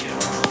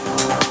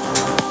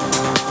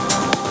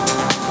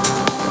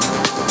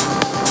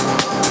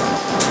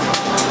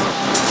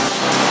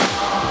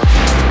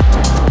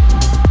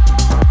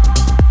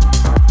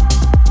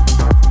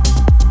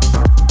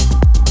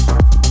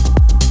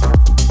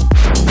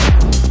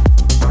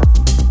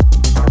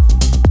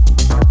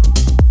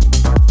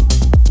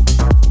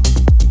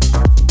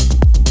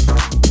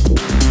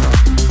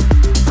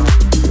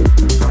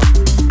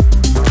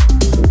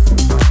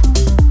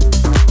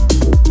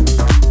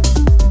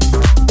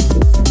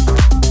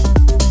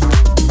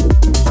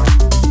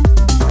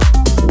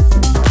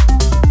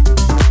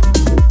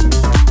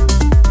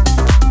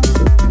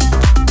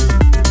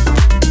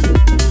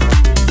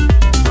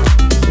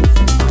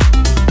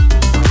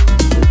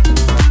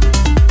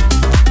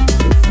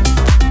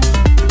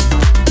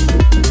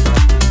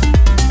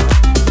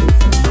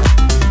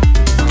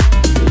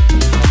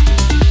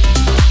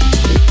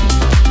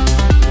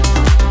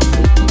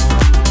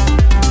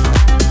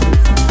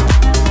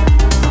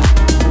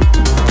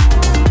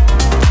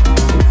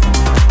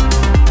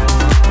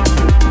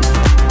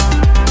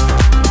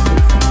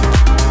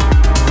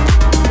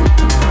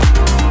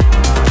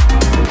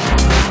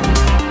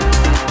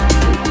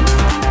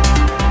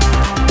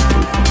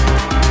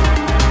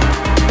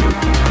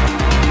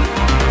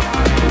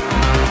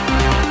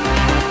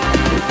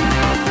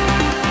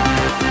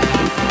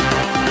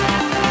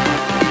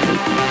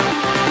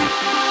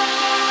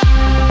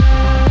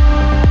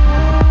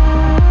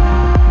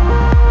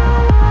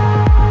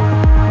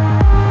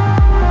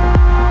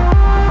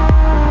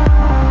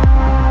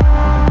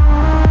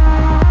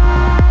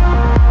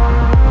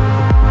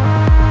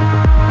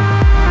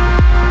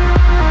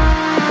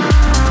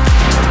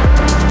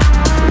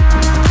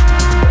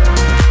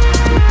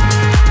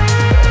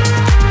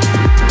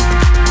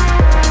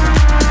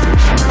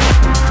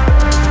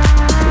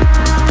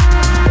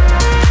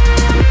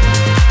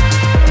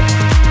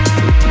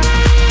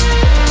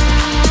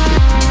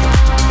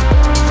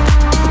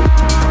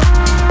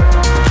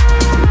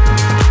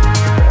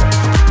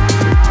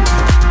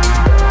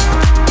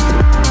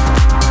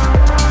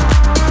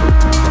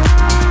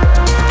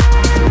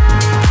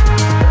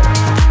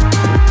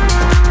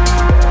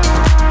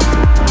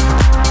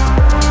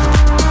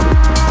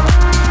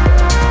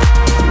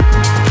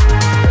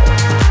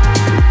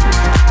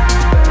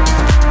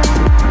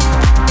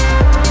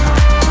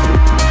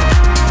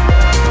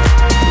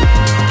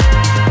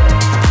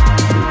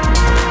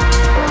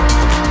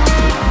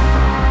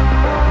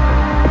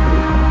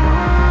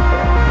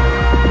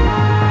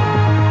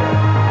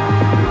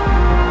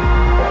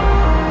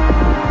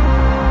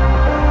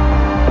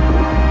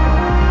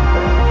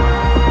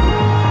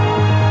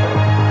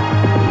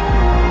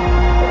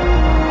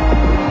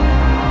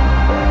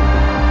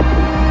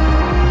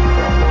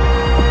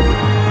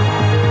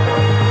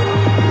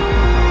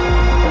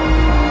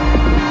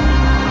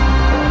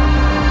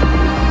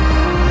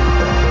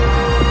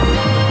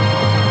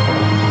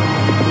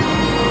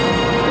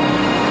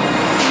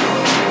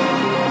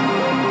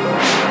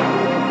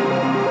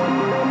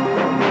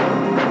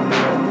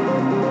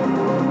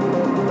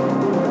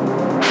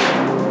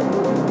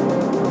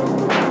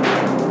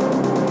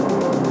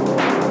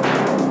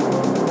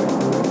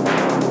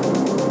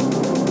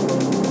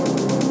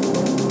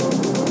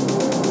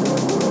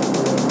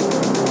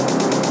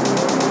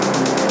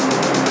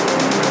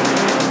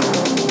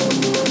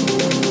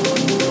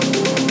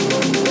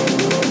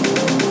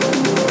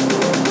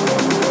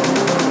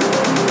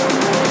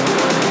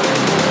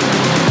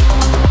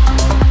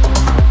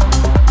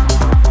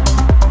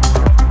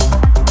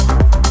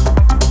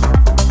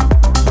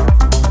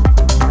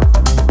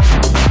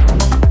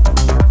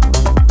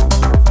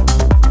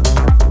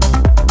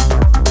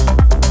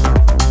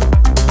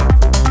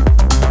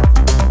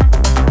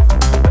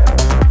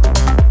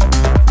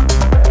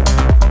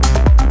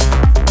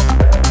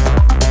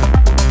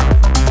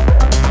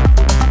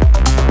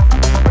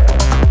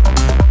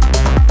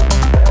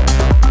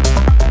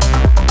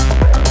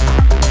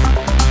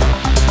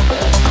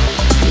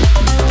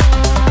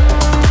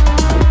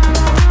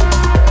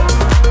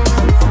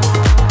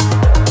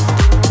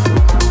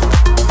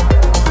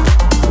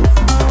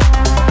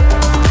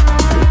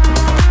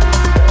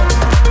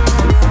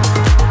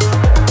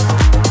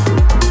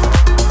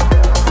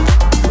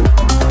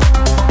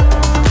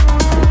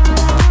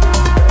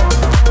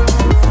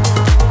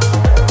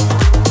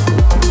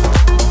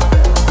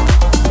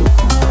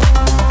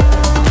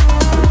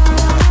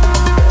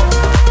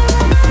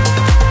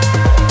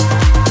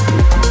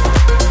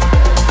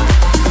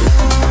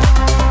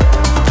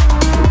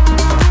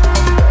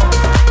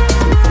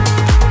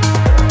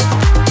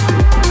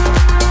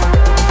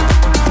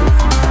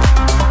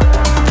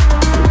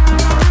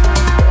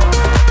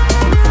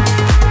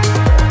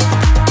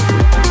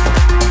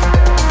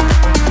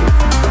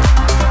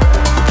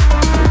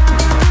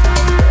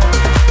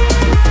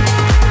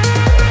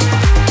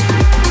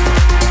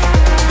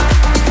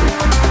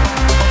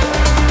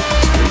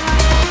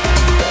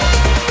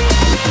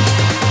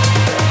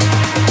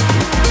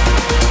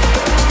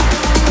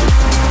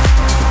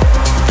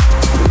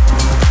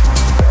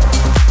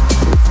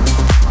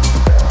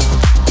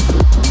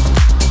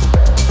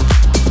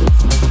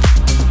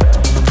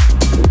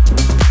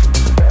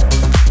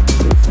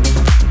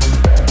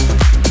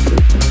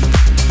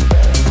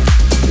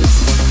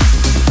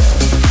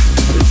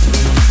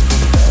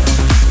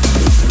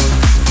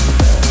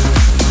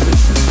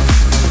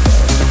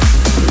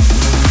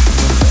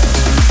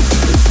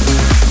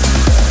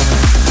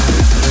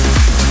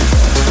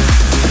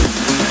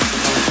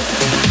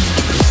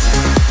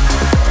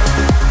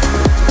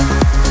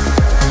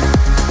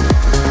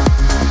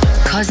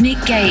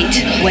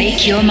 Gate,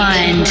 wake your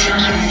mind.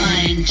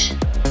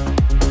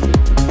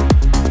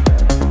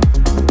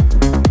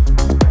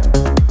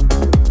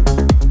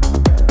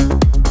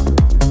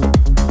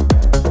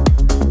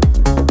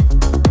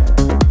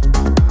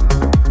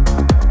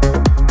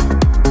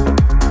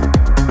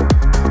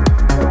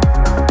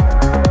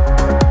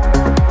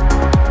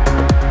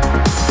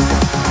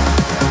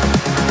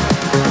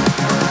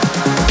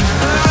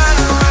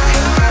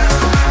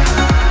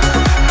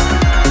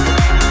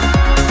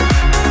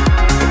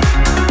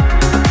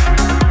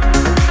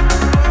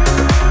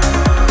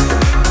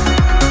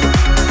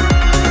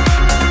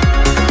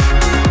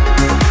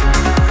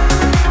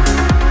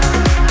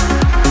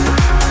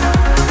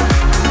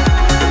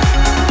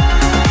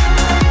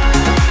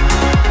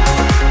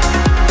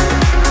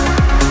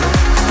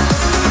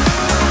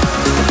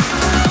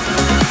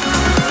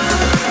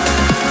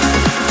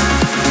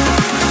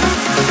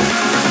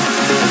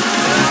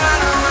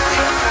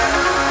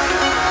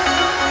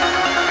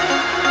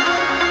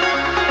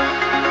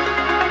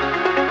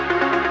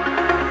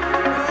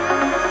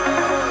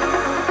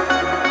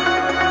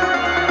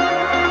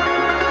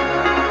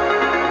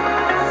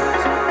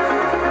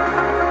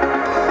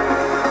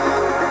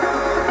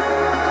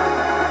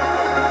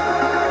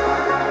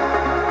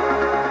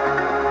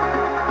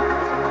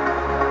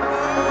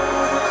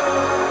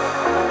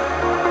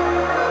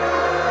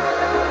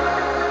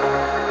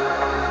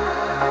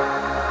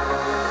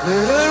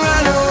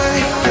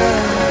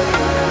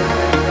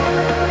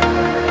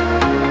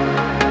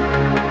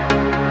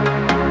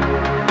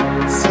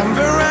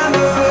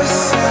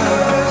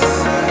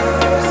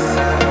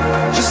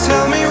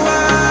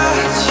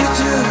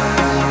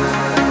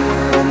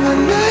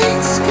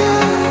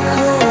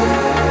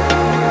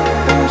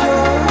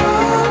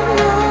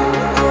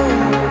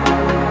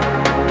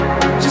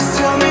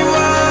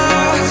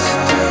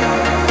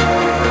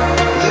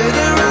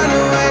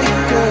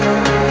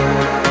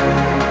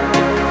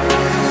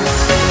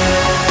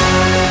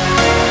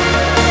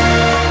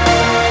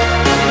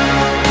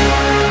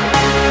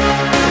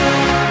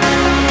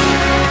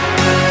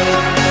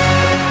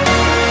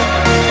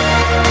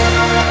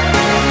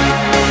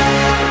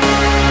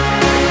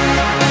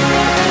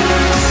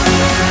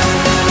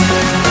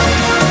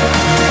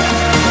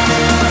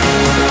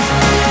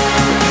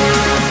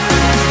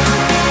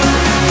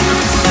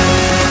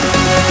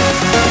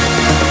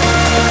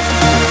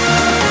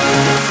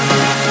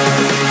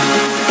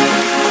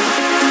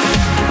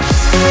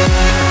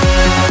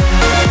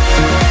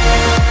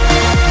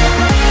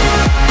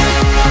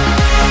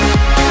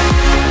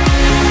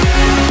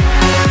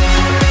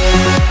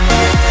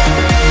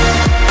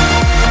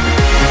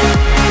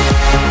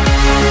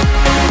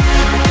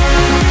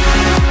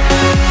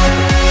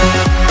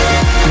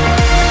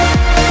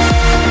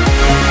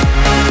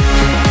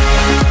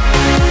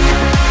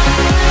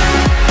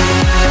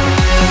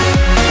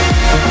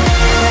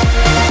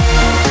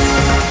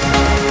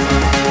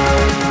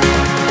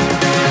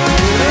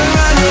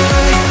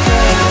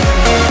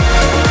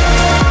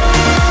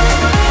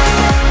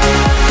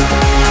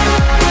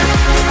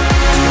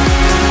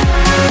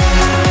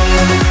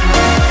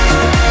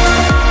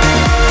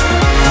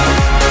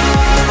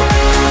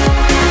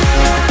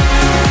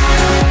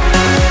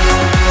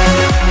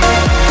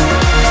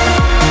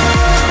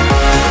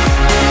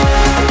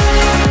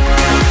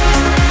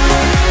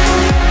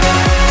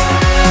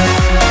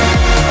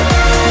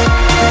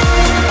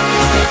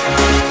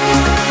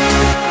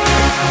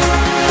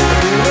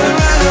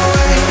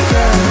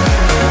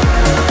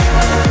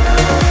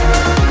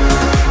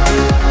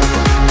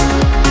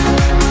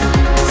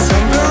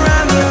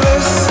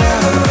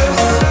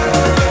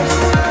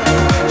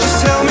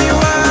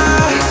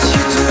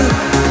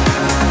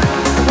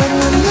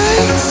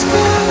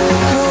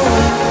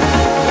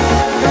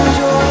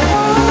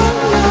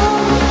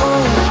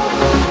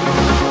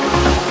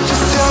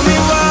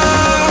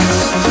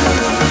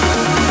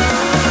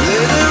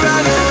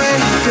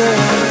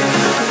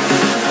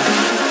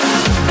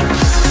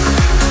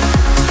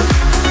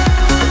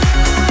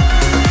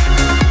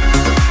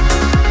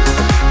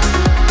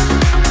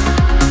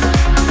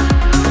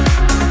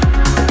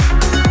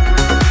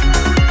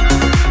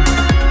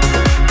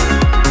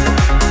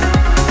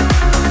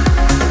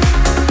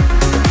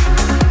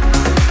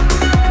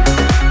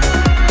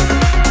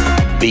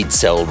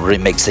 Soul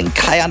remixing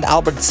Kai and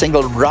Albert's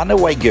single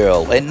Runaway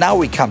Girl. And now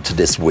we come to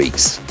this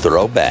week's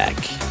Throwback.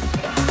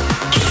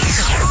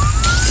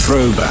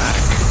 Throwback.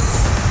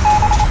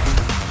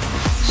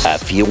 A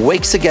few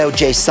weeks ago,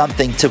 Jay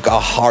Something took our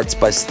hearts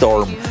by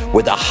storm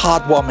with a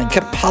heartwarming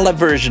cappella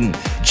version,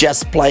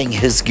 just playing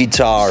his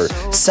guitar.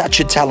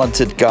 Such a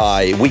talented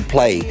guy. We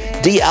play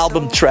the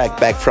album track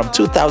back from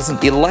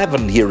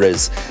 2011. Here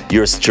is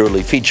yours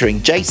truly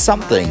featuring Jay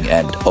Something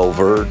and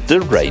Over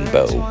the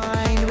Rainbow.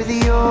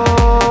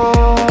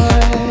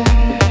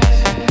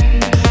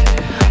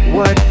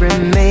 What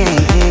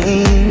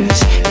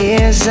remains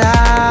is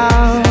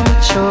our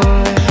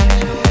choice.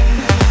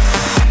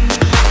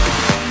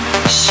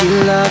 She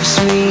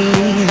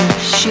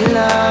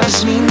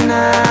loves me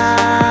now.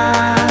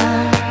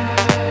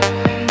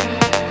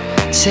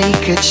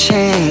 take a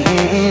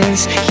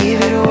chance,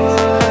 give it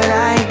what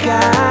I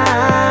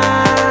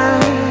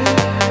got.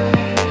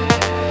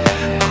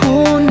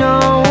 Who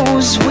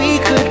knows, we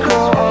could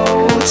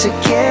grow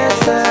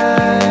together.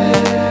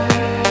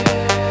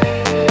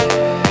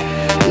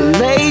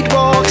 Late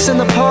walks in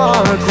the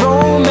park,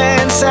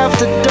 romance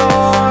after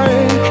dark.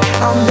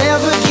 I'll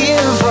never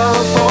give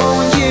up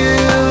on you.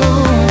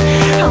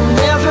 I'll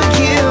never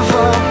give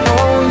up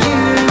on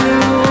you.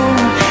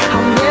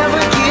 I'll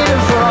never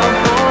give up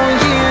on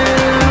you.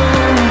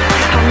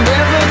 I'll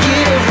never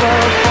give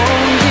up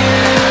on you.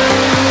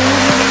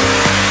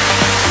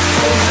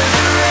 Over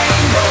the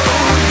rainbow,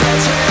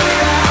 that's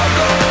where I'll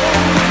go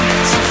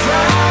to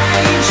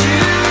find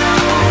you.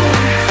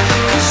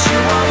 'Cause you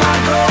are my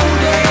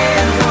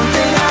golden. One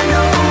thing I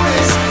know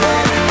is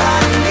that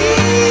I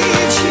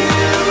need you.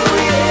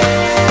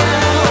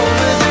 Yeah.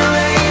 Over the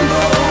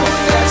rainbow,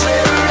 that's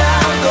where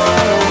I'll go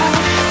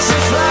to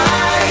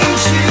find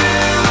you.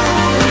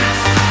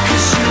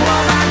 'Cause you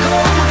are my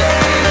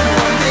golden.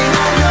 One thing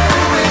I know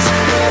is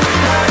that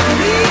I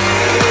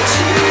need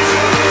you.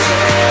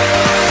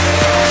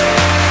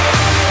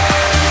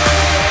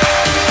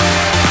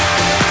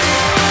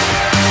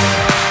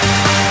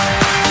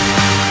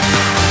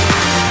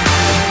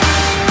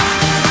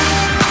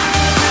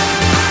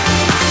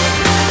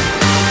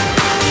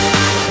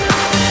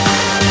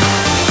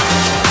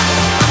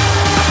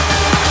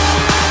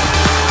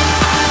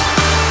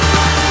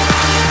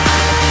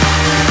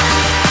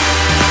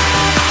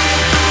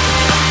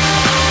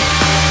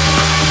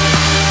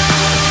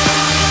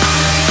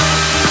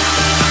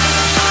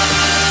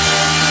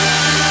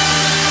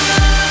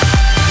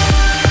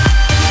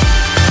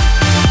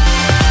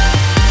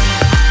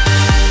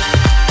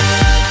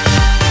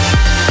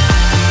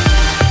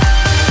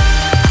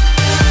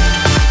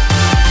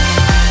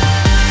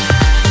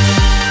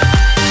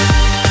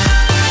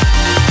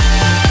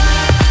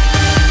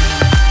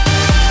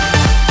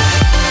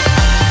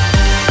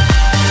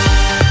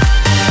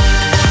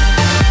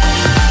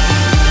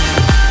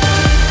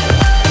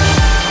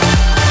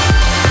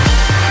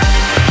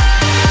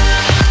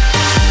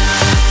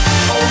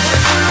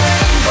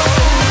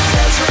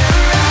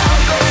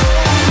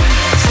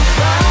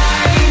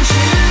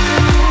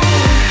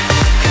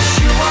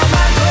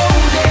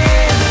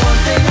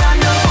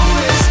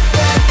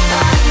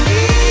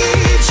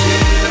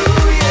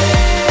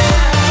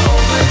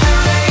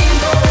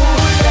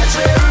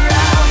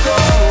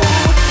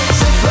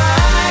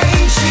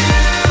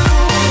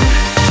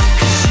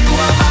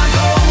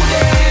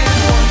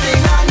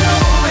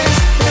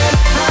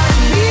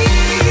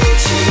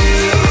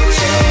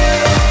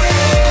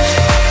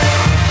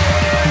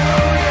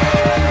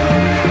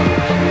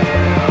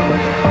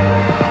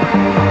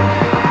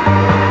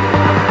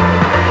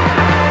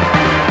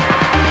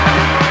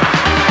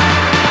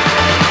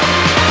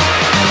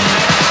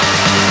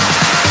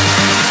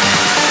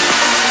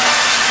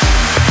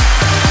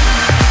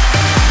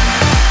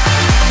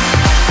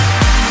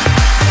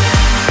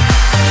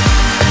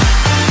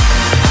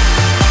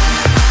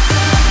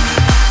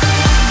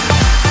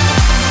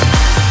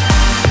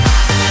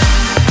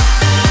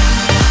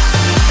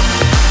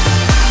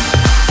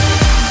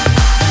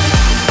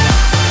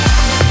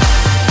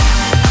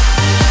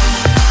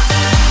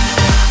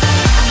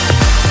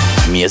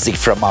 Music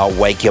from our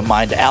Wake Your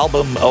Mind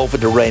album, Over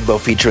the Rainbow,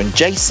 featuring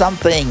Jay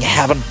Something.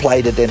 Haven't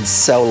played it in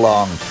so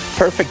long.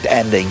 Perfect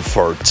ending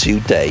for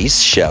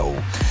today's show.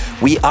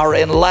 We are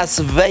in Las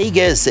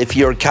Vegas. If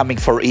you're coming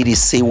for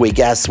EDC week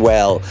as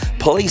well,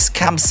 please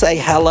come say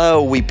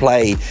hello. We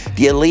play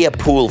the Aliyah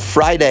Pool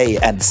Friday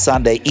and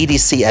Sunday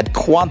EDC at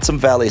Quantum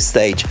Valley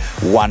Stage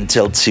 1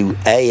 till 2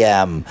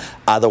 a.m.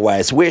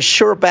 Otherwise, we're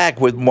sure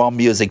back with more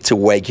music to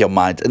wake your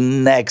mind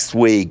next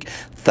week.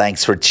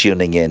 Thanks for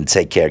tuning in.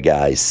 Take care,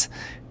 guys.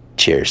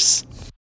 Cheers.